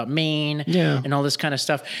we talked about Maine and all this kind of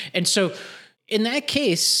stuff. And so in that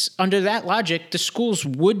case, under that logic, the schools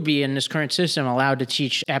would be in this current system allowed to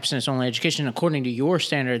teach abstinence-only education according to your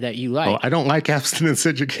standard that you like. Oh, I don't like abstinence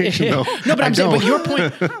education, though. No, but I'm saying, but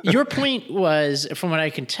your point was, from what I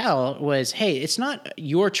can tell, was, hey, it's not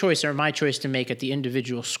your choice or my choice to make at the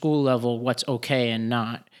individual school level what's okay and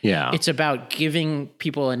not. Yeah. It's about giving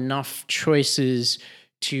people enough choices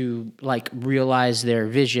to like realize their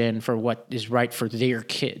vision for what is right for their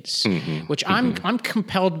kids, which I'm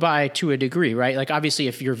compelled by to a degree, right? Like obviously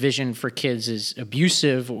if your vision for kids is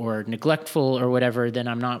abusive or neglectful or whatever, then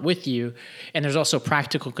I'm not with you. And there's also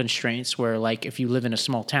practical constraints where like if you live in a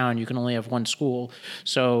small town, you can only have one school.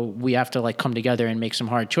 So we have to like come together and make some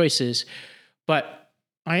hard choices. But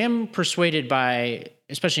I am persuaded by,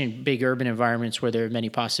 especially in big urban environments where there are many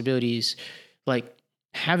possibilities, like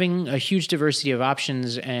having a huge diversity of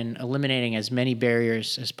options and eliminating as many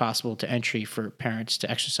barriers as possible to entry for parents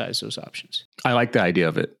to exercise those options. I like the idea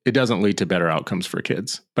of it. It doesn't lead to better outcomes for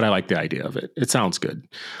kids, but I like the idea of it. It sounds good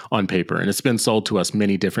on paper, and it's been sold to us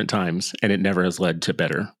many different times, and it never has led to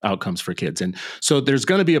better outcomes for kids. And so there's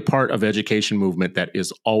going to be a part of education movement that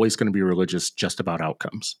is always going to be religious just about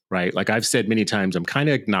outcomes, right? Like I've said many times, I'm kind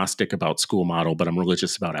of agnostic about school model, but I'm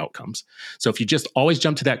religious about outcomes. So if you just always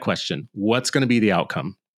jump to that question, what's going to be the outcome?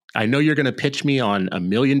 I know you're going to pitch me on a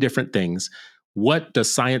million different things. What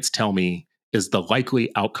does science tell me is the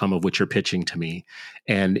likely outcome of what you're pitching to me?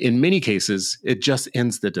 And in many cases, it just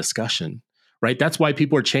ends the discussion, right? That's why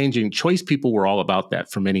people are changing. Choice people were all about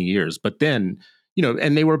that for many years. But then,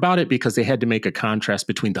 and they were about it because they had to make a contrast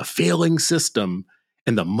between the failing system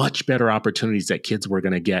and the much better opportunities that kids were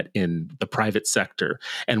going to get in the private sector.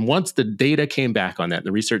 And once the data came back on that,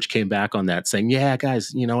 the research came back on that saying, yeah,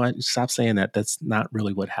 guys, you know what? Stop saying that. That's not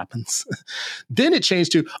really what happens. Then it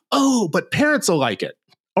changed to, oh, but parents will like it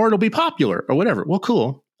or it'll be popular or whatever. Well,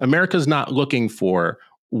 cool. America's not looking for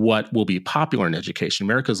what will be popular in education.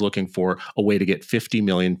 America's looking for a way to get 50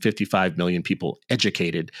 million, 55 million people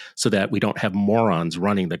educated so that we don't have morons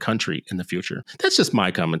running the country in the future. That's just my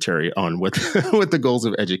commentary on what, what the goals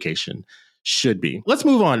of education should be. Let's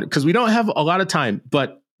move on because we don't have a lot of time,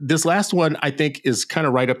 but this last one I think is kind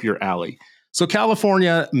of right up your alley. So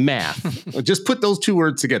California math, just put those two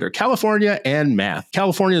words together, California and math.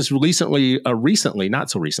 California is recently,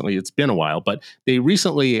 not so recently, it's been a while, but they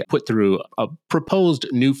recently put through a proposed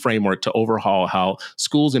new framework to overhaul how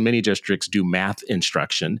schools in many districts do math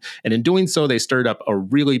instruction. And in doing so, they stirred up a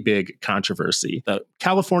really big controversy. The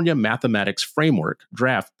California Mathematics Framework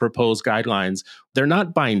draft proposed guidelines. They're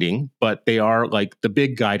not binding, but they are like the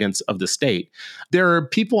big guidance of the state. There are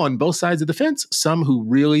people on both sides of the fence, some who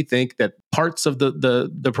really think that parts of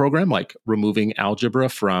the program, like removing algebra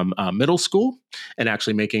from middle school and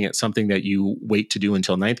actually making it something that you wait to do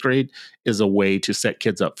until ninth grade, is a way to set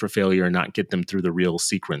kids up for failure and not get them through the real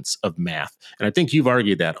sequence of math. And I think you've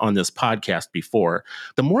argued that on this podcast before.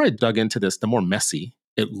 The more I dug into this, the more messy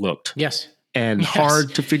it looked. Yes. and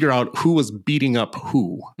hard to figure out who was beating up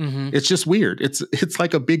who. It's just weird. It's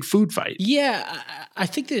like a big food fight. Yeah, I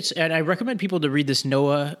think that's, and I recommend people to read this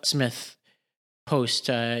Noah Smith post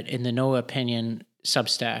in the Noah Opinion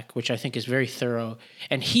Substack, which I think is very thorough.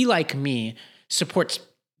 And he, like me, supports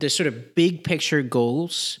the sort of big picture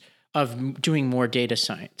goals of doing more data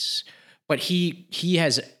science. But he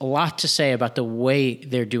has a lot to say about the way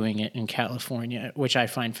they're doing it in California, which I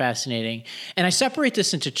find fascinating. And I separate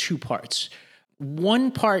this into two parts.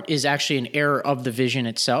 One part is actually an error of the vision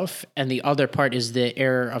itself, and the other part is the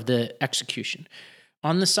error of the execution.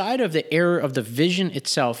 On the side of the error of the vision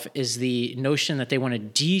itself is the notion that they want to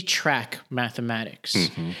detrack mathematics.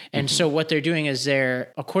 And so what they're doing is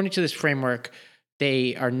according to this framework,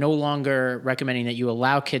 they are no longer recommending that you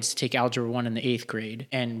allow kids to take Algebra 1 in the 8th grade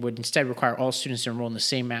and would instead require all students to enroll in the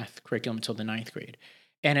same math curriculum until the 9th grade.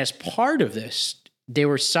 And as part of this, they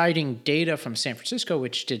were citing data from San Francisco,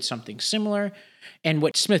 which did something similar. And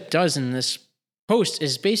what Smith does in this post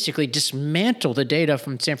is basically dismantle the data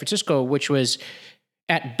from San Francisco, which was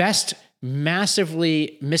at best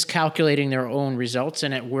massively miscalculating their own results,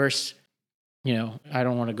 and at worst, I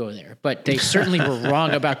don't want to go there, but they certainly were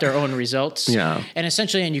wrong about their own results. Yeah. And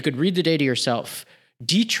essentially, and you could read the data yourself,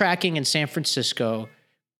 detracking in San Francisco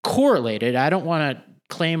correlated. I don't want to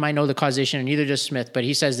claim I know the causation, and neither does Smith, but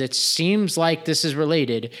he says it seems like this is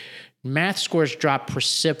related. Math scores dropped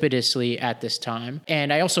precipitously at this time.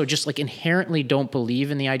 And I also just inherently don't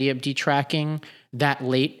believe in the idea of detracking that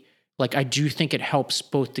late. I do think it helps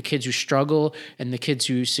both the kids who struggle and the kids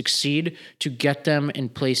who succeed to get them in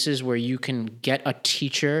places where you can get a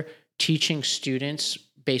teacher teaching students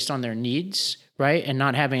based on their needs, right? And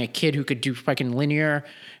not having a kid who could do fucking linear,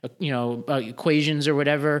 equations or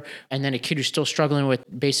whatever, and then a kid who's still struggling with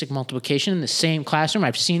basic multiplication in the same classroom.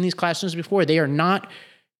 I've seen these classrooms before.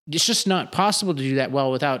 It's just not possible to do that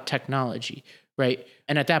well without technology, right?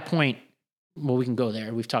 And at that point, well, we can go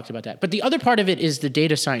there. We've talked about that. But the other part of it is the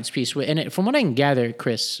data science piece. And from what I can gather,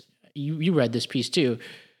 Chris, you read this piece too.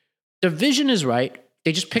 The vision is right.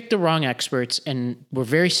 They just picked the wrong experts and were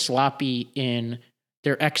very sloppy in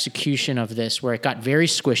their execution of this, where it got very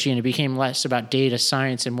squishy and it became less about data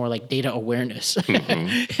science and more like data awareness. And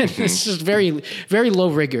this is very, very low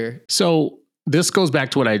rigor. So this goes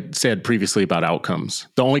back to what I said previously about outcomes.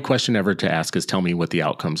 The only question ever to ask is tell me what the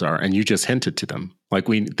outcomes are. And you just hinted to them.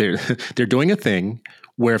 They're doing a thing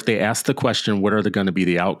where if they ask the question, what are going to be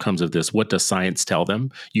the outcomes of this? What does science tell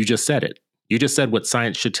them? You just said it. You just said what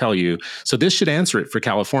science should tell you. So this should answer it for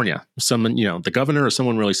California. Someone, the governor or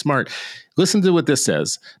someone really smart. Listen to what this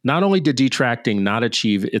says. Not only did detracting not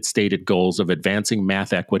achieve its stated goals of advancing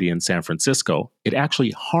math equity in San Francisco, it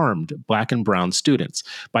actually harmed Black and brown students.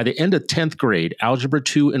 By the end of 10th grade, Algebra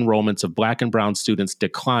 2 enrollments of Black and brown students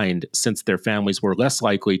declined since their families were less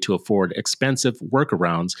likely to afford expensive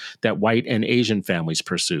workarounds that white and Asian families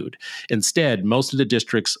pursued. Instead, most of the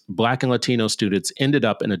district's Black and Latino students ended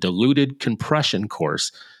up in a diluted compression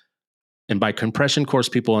course. And by compression course,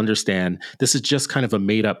 people understand this is just kind of a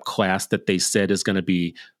made-up class that they said is going to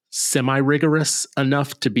be semi-rigorous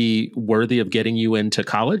enough to be worthy of getting you into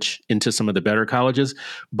college, into some of the better colleges,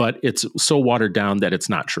 but it's so watered down that it's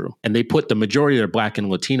not true. And they put the majority of their Black and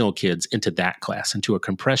Latino kids into that class, into a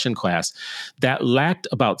compression class that lacked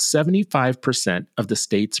about 75% of the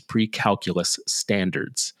state's pre-calculus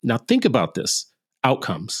standards. Now think about this.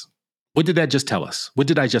 Outcomes. What did that just tell us? What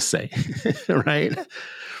did I just say? Right?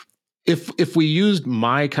 If we used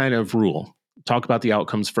my kind of rule, talk about the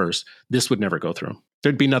outcomes first, this would never go through.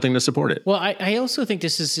 There'd be nothing to support it. Well, I also think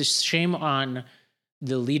this is a shame on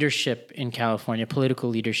the leadership in California, political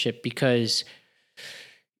leadership, because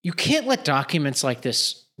you can't let documents like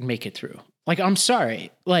this make it through. I'm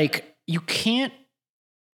sorry. You can't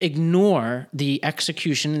ignore the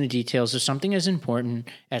execution and the details of something as important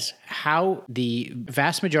as how the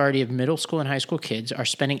vast majority of middle school and high school kids are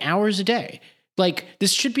spending hours a day.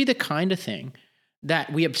 This should be the kind of thing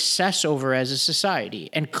that we obsess over as a society.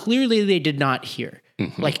 And clearly they did not hear.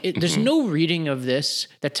 There's no reading of this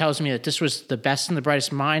that tells me that this was the best and the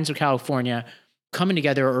brightest minds of California coming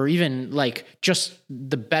together, or even just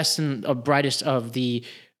the best and the brightest of the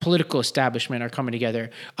political establishment are coming together.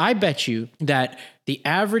 I bet you that the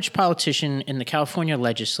average politician in the California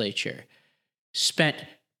legislature spent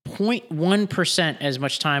 0.1% as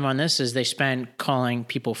much time on this as they spend calling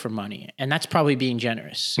people for money. And that's probably being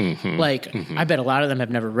generous. I bet a lot of them have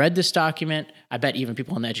never read this document. I bet even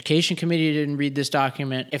people on the education committee didn't read this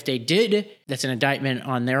document. If they did, that's an indictment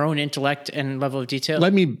on their own intellect and level of detail.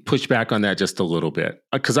 Let me push back on that just a little bit,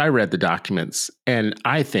 because I read the documents, and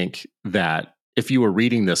I think that if you were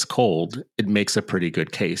reading this cold, it makes a pretty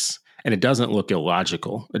good case. And it doesn't look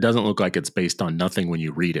illogical. It doesn't look like it's based on nothing when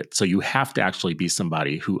you read it. So you have to actually be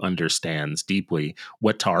somebody who understands deeply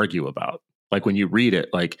what to argue about. Like when you read it,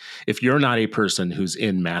 like if you're not a person who's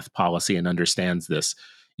in math policy and understands this,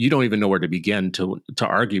 you don't even know where to begin to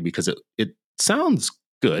argue because it sounds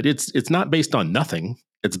good. It's not based on nothing.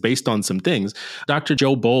 It's based on some things. Dr.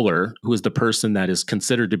 Jo Boaler, who is the person that is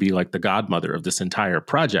considered to be like the godmother of this entire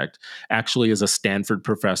project, actually is a Stanford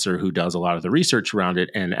professor who does a lot of the research around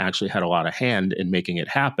it and actually had a lot of hand in making it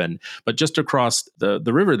happen. But just across the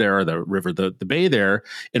river there, or the bay there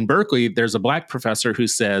in Berkeley, there's a black professor who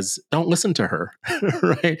says, don't listen to her,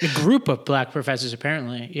 right? A group of black professors,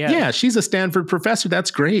 apparently. Yeah. Yeah, she's a Stanford professor.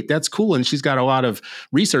 That's great. That's cool. And she's got a lot of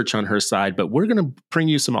research on her side, but we're going to bring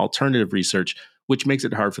you some alternative research, which makes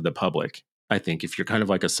it hard for the public. I think if you're kind of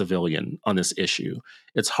like a civilian on this issue,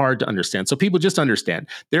 it's hard to understand. So people just understand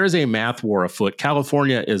there is a math war afoot.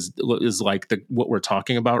 California is like what we're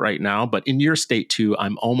talking about right now. But in your state too,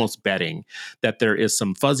 I'm almost betting that there is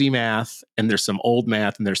some fuzzy math and there's some old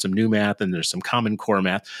math and there's some new math and there's some Common Core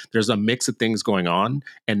math. There's a mix of things going on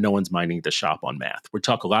and no one's minding the shop on math. We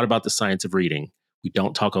talk a lot about the science of reading. We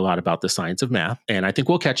don't talk a lot about the science of math. And I think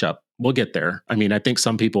we'll catch up. We'll get there. I mean, I think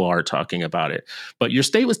some people are talking about it. But your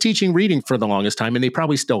state was teaching reading for the longest time, and they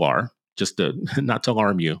probably still are, just to not to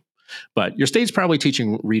alarm you. But your state's probably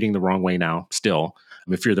teaching reading the wrong way now, still,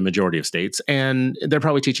 if you're the majority of states. And they're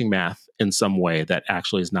probably teaching math in some way that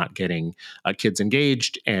actually is not getting kids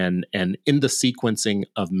engaged and in the sequencing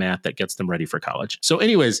of math that gets them ready for college. So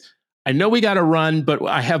anyways, I know we got to run, but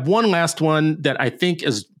I have one last one that I think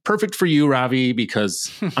is perfect for you, Ravi,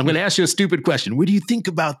 because I'm going to ask you a stupid question. What do you think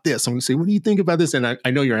about this? I'm going to say, what do you think about this? And I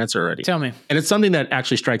know your answer already. Tell me. And it's something that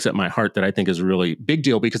actually strikes at my heart that I think is a really big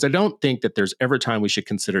deal, because I don't think that there's ever time we should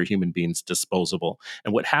consider human beings disposable.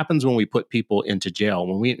 And what happens when we put people into jail,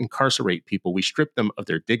 when we incarcerate people, we strip them of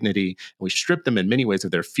their dignity, and we strip them in many ways of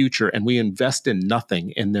their future, and we invest in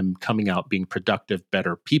nothing in them coming out being productive,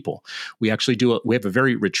 better people. We actually we have a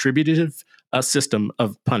very retributive system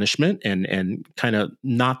of punishment and kind of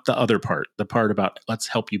not the other part, the part about let's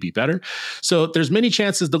help you be better. So there's many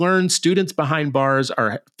chances to learn. Students behind bars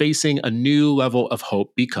are facing a new level of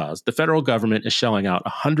hope because the federal government is shelling out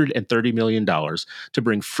 $130 million to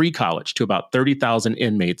bring free college to about 30,000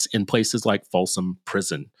 inmates in places like Folsom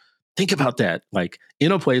Prison. Think about that. Like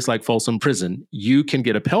in a place like Folsom Prison, you can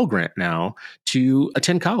get a Pell Grant now to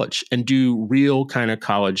attend college and do real kind of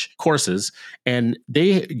college courses. And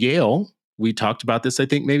Yale, we talked about this, I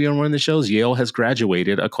think, maybe on one of the shows. Yale has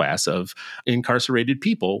graduated a class of incarcerated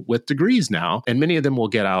people with degrees now, and many of them will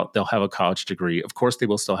get out. They'll have a college degree. Of course, they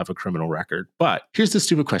will still have a criminal record. But here's the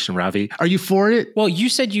stupid question, Ravi. Are you for it? Well, you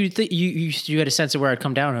said you had a sense of where I'd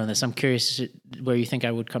come down on this. I'm curious where you think I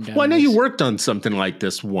would come down. Well, I know you worked on something like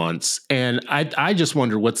this once, and I just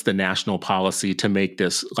wonder what's the national policy to make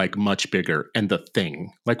this like much bigger and the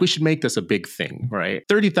thing. Like we should make this a big thing, right?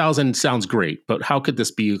 30,000 sounds great, but how could this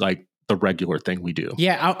be like the regular thing we do?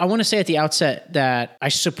 Yeah, I want to say at the outset that I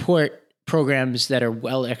support programs that are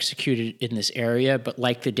well executed in this area, but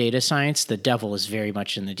like the data science, the devil is very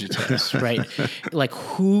much in the details, right? Like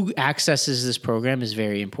who accesses this program is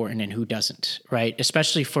very important and who doesn't, right?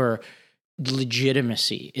 Especially for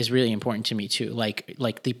legitimacy is really important to me too.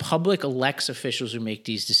 Like the public elects officials who make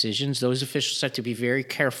these decisions. Those officials have to be very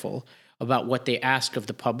careful about what they ask of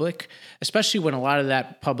the public, especially when a lot of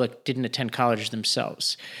that public didn't attend college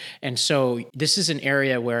themselves. And so this is an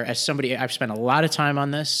area where, as somebody, I've spent a lot of time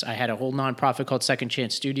on this. I had a whole nonprofit called Second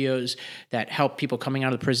Chance Studios that helped people coming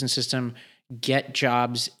out of the prison system get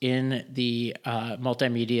jobs in the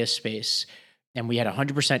multimedia space. And we had a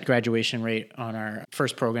 100% graduation rate on our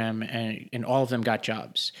first program, and all of them got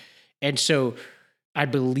jobs. And so I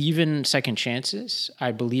believe in second chances.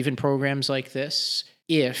 I believe in programs like this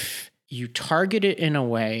if you target it in a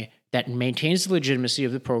way that maintains the legitimacy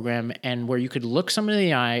of the program, and where you could look someone in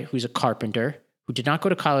the eye who's a carpenter, who did not go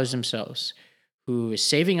to college themselves, who is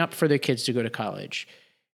saving up for their kids to go to college,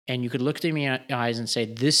 and you could look them in the eyes and say,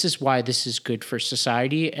 this is why this is good for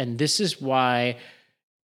society, and this is why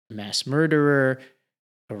a mass murderer,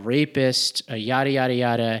 a rapist, a yada, yada,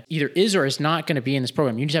 yada, either is or is not going to be in this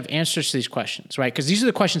program. You need to have answers to these questions, right? Because these are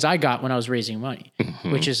the questions I got when I was raising money,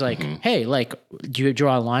 which is like, hey, like, do you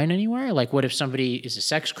draw a line anywhere? Like, what if somebody is a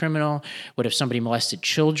sex criminal? What if somebody molested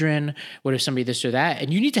children? What if somebody this or that?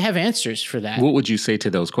 And you need to have answers for that. What would you say to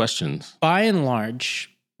those questions? By and large,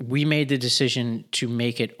 we made the decision to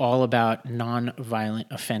make it all about non-violent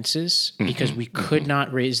offenses because we could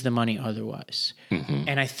not raise the money otherwise.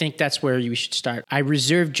 And I think that's where you should start. I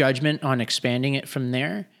reserve judgment on expanding it from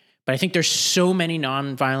there, but I think there's so many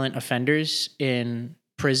non-violent offenders in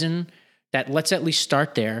prison that let's at least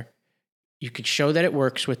start there. You could show that it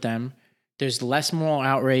works with them. There's less moral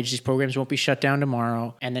outrage. These programs won't be shut down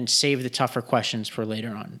tomorrow, and then save the tougher questions for later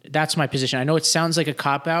on. That's my position. I know it sounds like a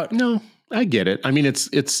cop-out. No, I get it. I mean, it's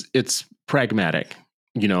pragmatic,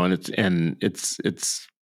 and it's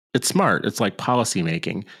smart. It's like policy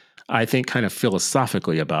making. I think kind of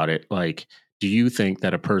philosophically about it, like, do you think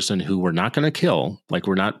that a person who we're not going to kill, like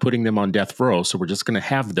we're not putting them on death row, so we're just going to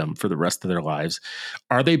have them for the rest of their lives,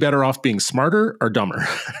 are they better off being smarter or dumber?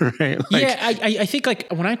 Right? Yeah, I think like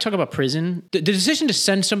when I talk about prison, the decision to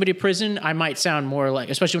send somebody to prison, I might sound more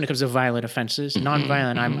like, especially when it comes to violent offenses,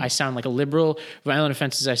 nonviolent, I sound like a liberal. Violent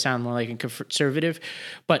offenses, I sound more like a conservative.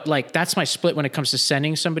 But like that's my split when it comes to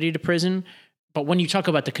sending somebody to prison. But when you talk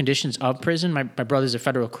about the conditions of prison, my brother's a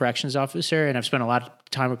federal corrections officer, and I've spent a lot of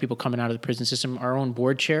time with people coming out of the prison system. Our own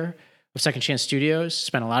board chair of Second Chance Studios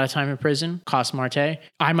spent a lot of time in prison, Cos Marte.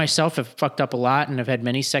 I myself have fucked up a lot and have had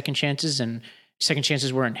many second chances, and second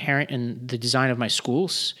chances were inherent in the design of my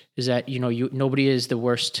schools, is that, nobody is the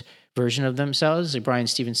worst version of themselves. Like Brian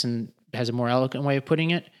Stevenson has a more eloquent way of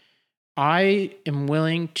putting it. I am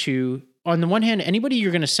willing to, on the one hand, anybody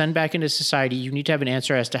you're going to send back into society, you need to have an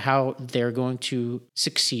answer as to how they're going to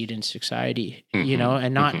succeed in society,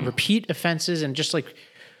 and not repeat offenses, and just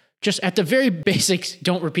at the very basics,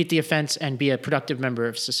 don't repeat the offense and be a productive member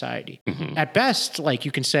of society. At best, like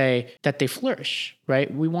you can say that they flourish,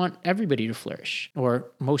 right? We want everybody to flourish, or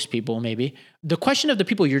most people maybe. The question of the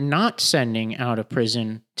people you're not sending out of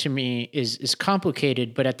prison, to me, is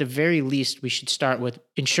complicated, but at the very least, we should start with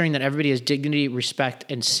ensuring that everybody has dignity, respect,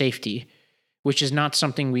 and safety, which is not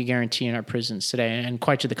something we guarantee in our prisons today, and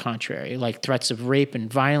quite to the contrary. Like threats of rape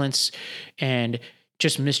and violence and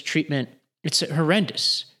just mistreatment, it's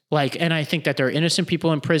horrendous. And I think that there are innocent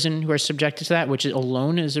people in prison who are subjected to that, which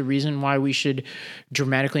alone is a reason why we should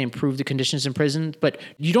dramatically improve the conditions in prison. But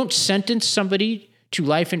you don't sentence somebody to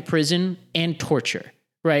life in prison and torture,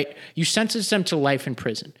 right? You sentence them to life in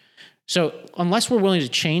prison. So unless we're willing to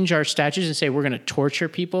change our statutes and say we're going to torture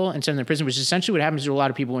people and send them to prison, which is essentially what happens to a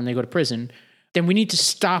lot of people when they go to prison, then we need to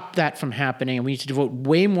stop that from happening, and we need to devote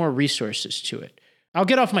way more resources to it. I'll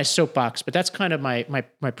get off my soapbox, but that's kind of my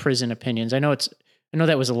prison opinions. I know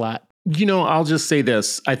that was a lot. I'll just say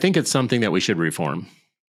this. I think it's something that we should reform.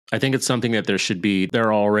 I think it's something that there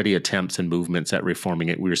are already attempts and movements at reforming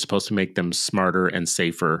it. We were supposed to make them smarter and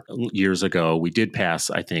safer years ago. We did pass,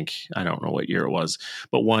 I think, I don't know what year it was,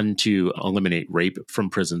 but one to eliminate rape from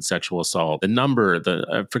prison, sexual assault.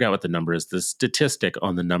 I forgot what the number is, the statistic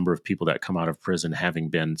on the number of people that come out of prison having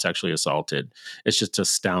been sexually assaulted. It's just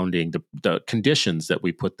astounding. The conditions that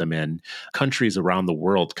we put them in, countries around the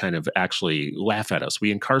world kind of actually laugh at us.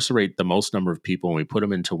 We incarcerate the most number of people and we put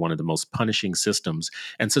them into one of the most punishing systems,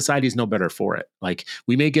 and society's no better for it. Like,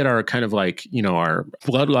 we may get our kind of like, our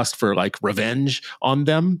bloodlust for like revenge on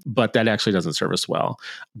them, but that actually doesn't serve us well.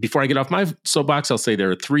 Before I get off my soapbox, I'll say there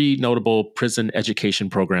are 3 notable prison education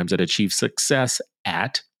programs that achieve success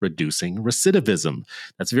at reducing recidivism.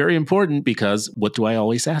 That's very important, because what do I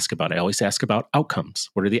always ask about? I always ask about outcomes.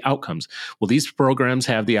 What are the outcomes? Well, these programs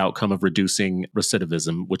have the outcome of reducing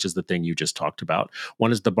recidivism, which is the thing you just talked about.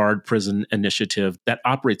 One is the Barred Prison Initiative that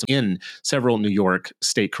operates in several New York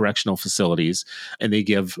state correctional facilities, and they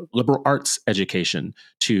give liberal arts education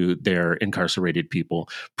to their incarcerated people.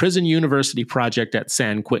 Prison University Project at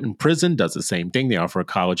San Quentin Prison does the same thing. They offer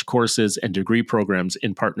college courses and degree programs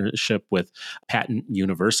in partnership with Patton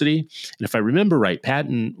University. And if I remember right,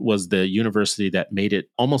 Patton was the university that made it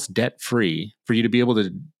almost debt-free for you to be able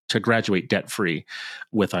to graduate debt-free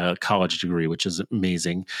with a college degree, which is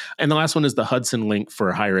amazing. And the last one is the Hudson Link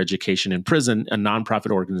for Higher Education in Prison, a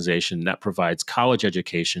nonprofit organization that provides college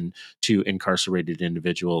education to incarcerated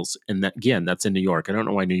individuals. And that, again, that's in New York. I don't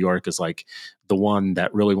know why New York is like the one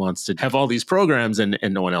that really wants to have all these programs and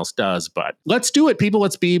no one else does. But let's do it, people.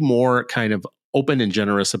 Let's be more kind of open and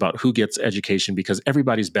generous about who gets education, because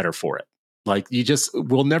everybody's better for it. Like,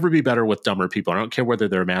 we'll never be better with dumber people. I don't care whether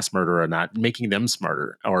they're a mass murderer or not. Making them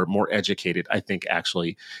smarter or more educated, I think,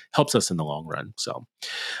 actually helps us in the long run. So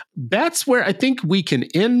that's where I think we can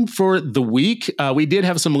end for the week. We did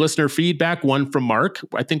have some listener feedback, one from Mark.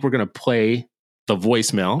 I think we're going to play the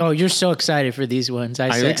voicemail. Oh, you're so excited for these ones.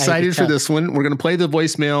 I'm excited for this one. We're going to play the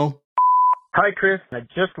voicemail. Hi, Chris. I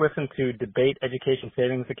just listened to Debate Education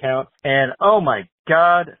Savings Account, and oh my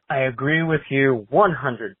God, I agree with you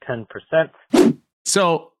 110%.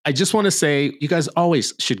 So I just want to say, you guys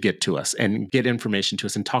always should get to us and get information to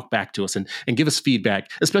us and talk back to us and give us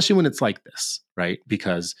feedback, especially when it's like this, right?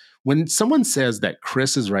 Because when someone says that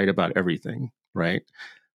Chris is right about everything, right?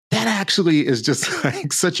 that actually is just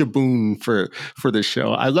like such a boon for this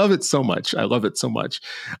show. I love it so much. I love it so much.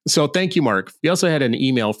 So thank you, Mark. We also had an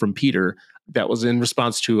email from Peter that was in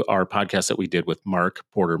response to our podcast that we did with Mark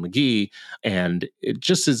Porter McGee. And it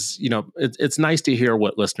just is, it's nice to hear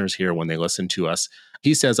what listeners hear when they listen to us.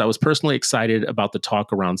 He says, I was personally excited about the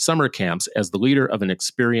talk around summer camps as the leader of an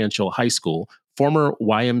experiential high school, former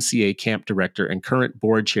YMCA camp director and current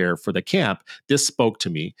board chair for the camp. This spoke to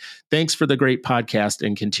me. Thanks for the great podcast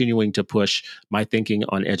and continuing to push my thinking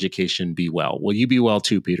on education. Be well. Will you be well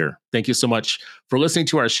too, Peter? Thank you so much for listening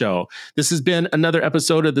to our show. This has been another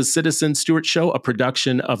episode of the Citizen Stewart Show, a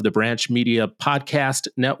production of the Branch Media Podcast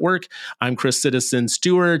Network. I'm Chris Citizen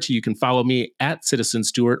Stewart. You can follow me at Citizen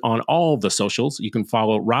Stewart on all the socials. You can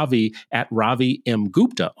follow Ravi at Ravi M.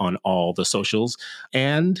 Gupta on all the socials.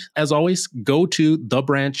 And as always, go to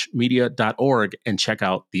thebranchmedia.org and check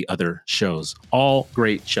out the other shows. All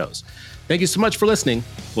great shows. Thank you so much for listening.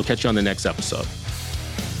 We'll catch you on the next episode.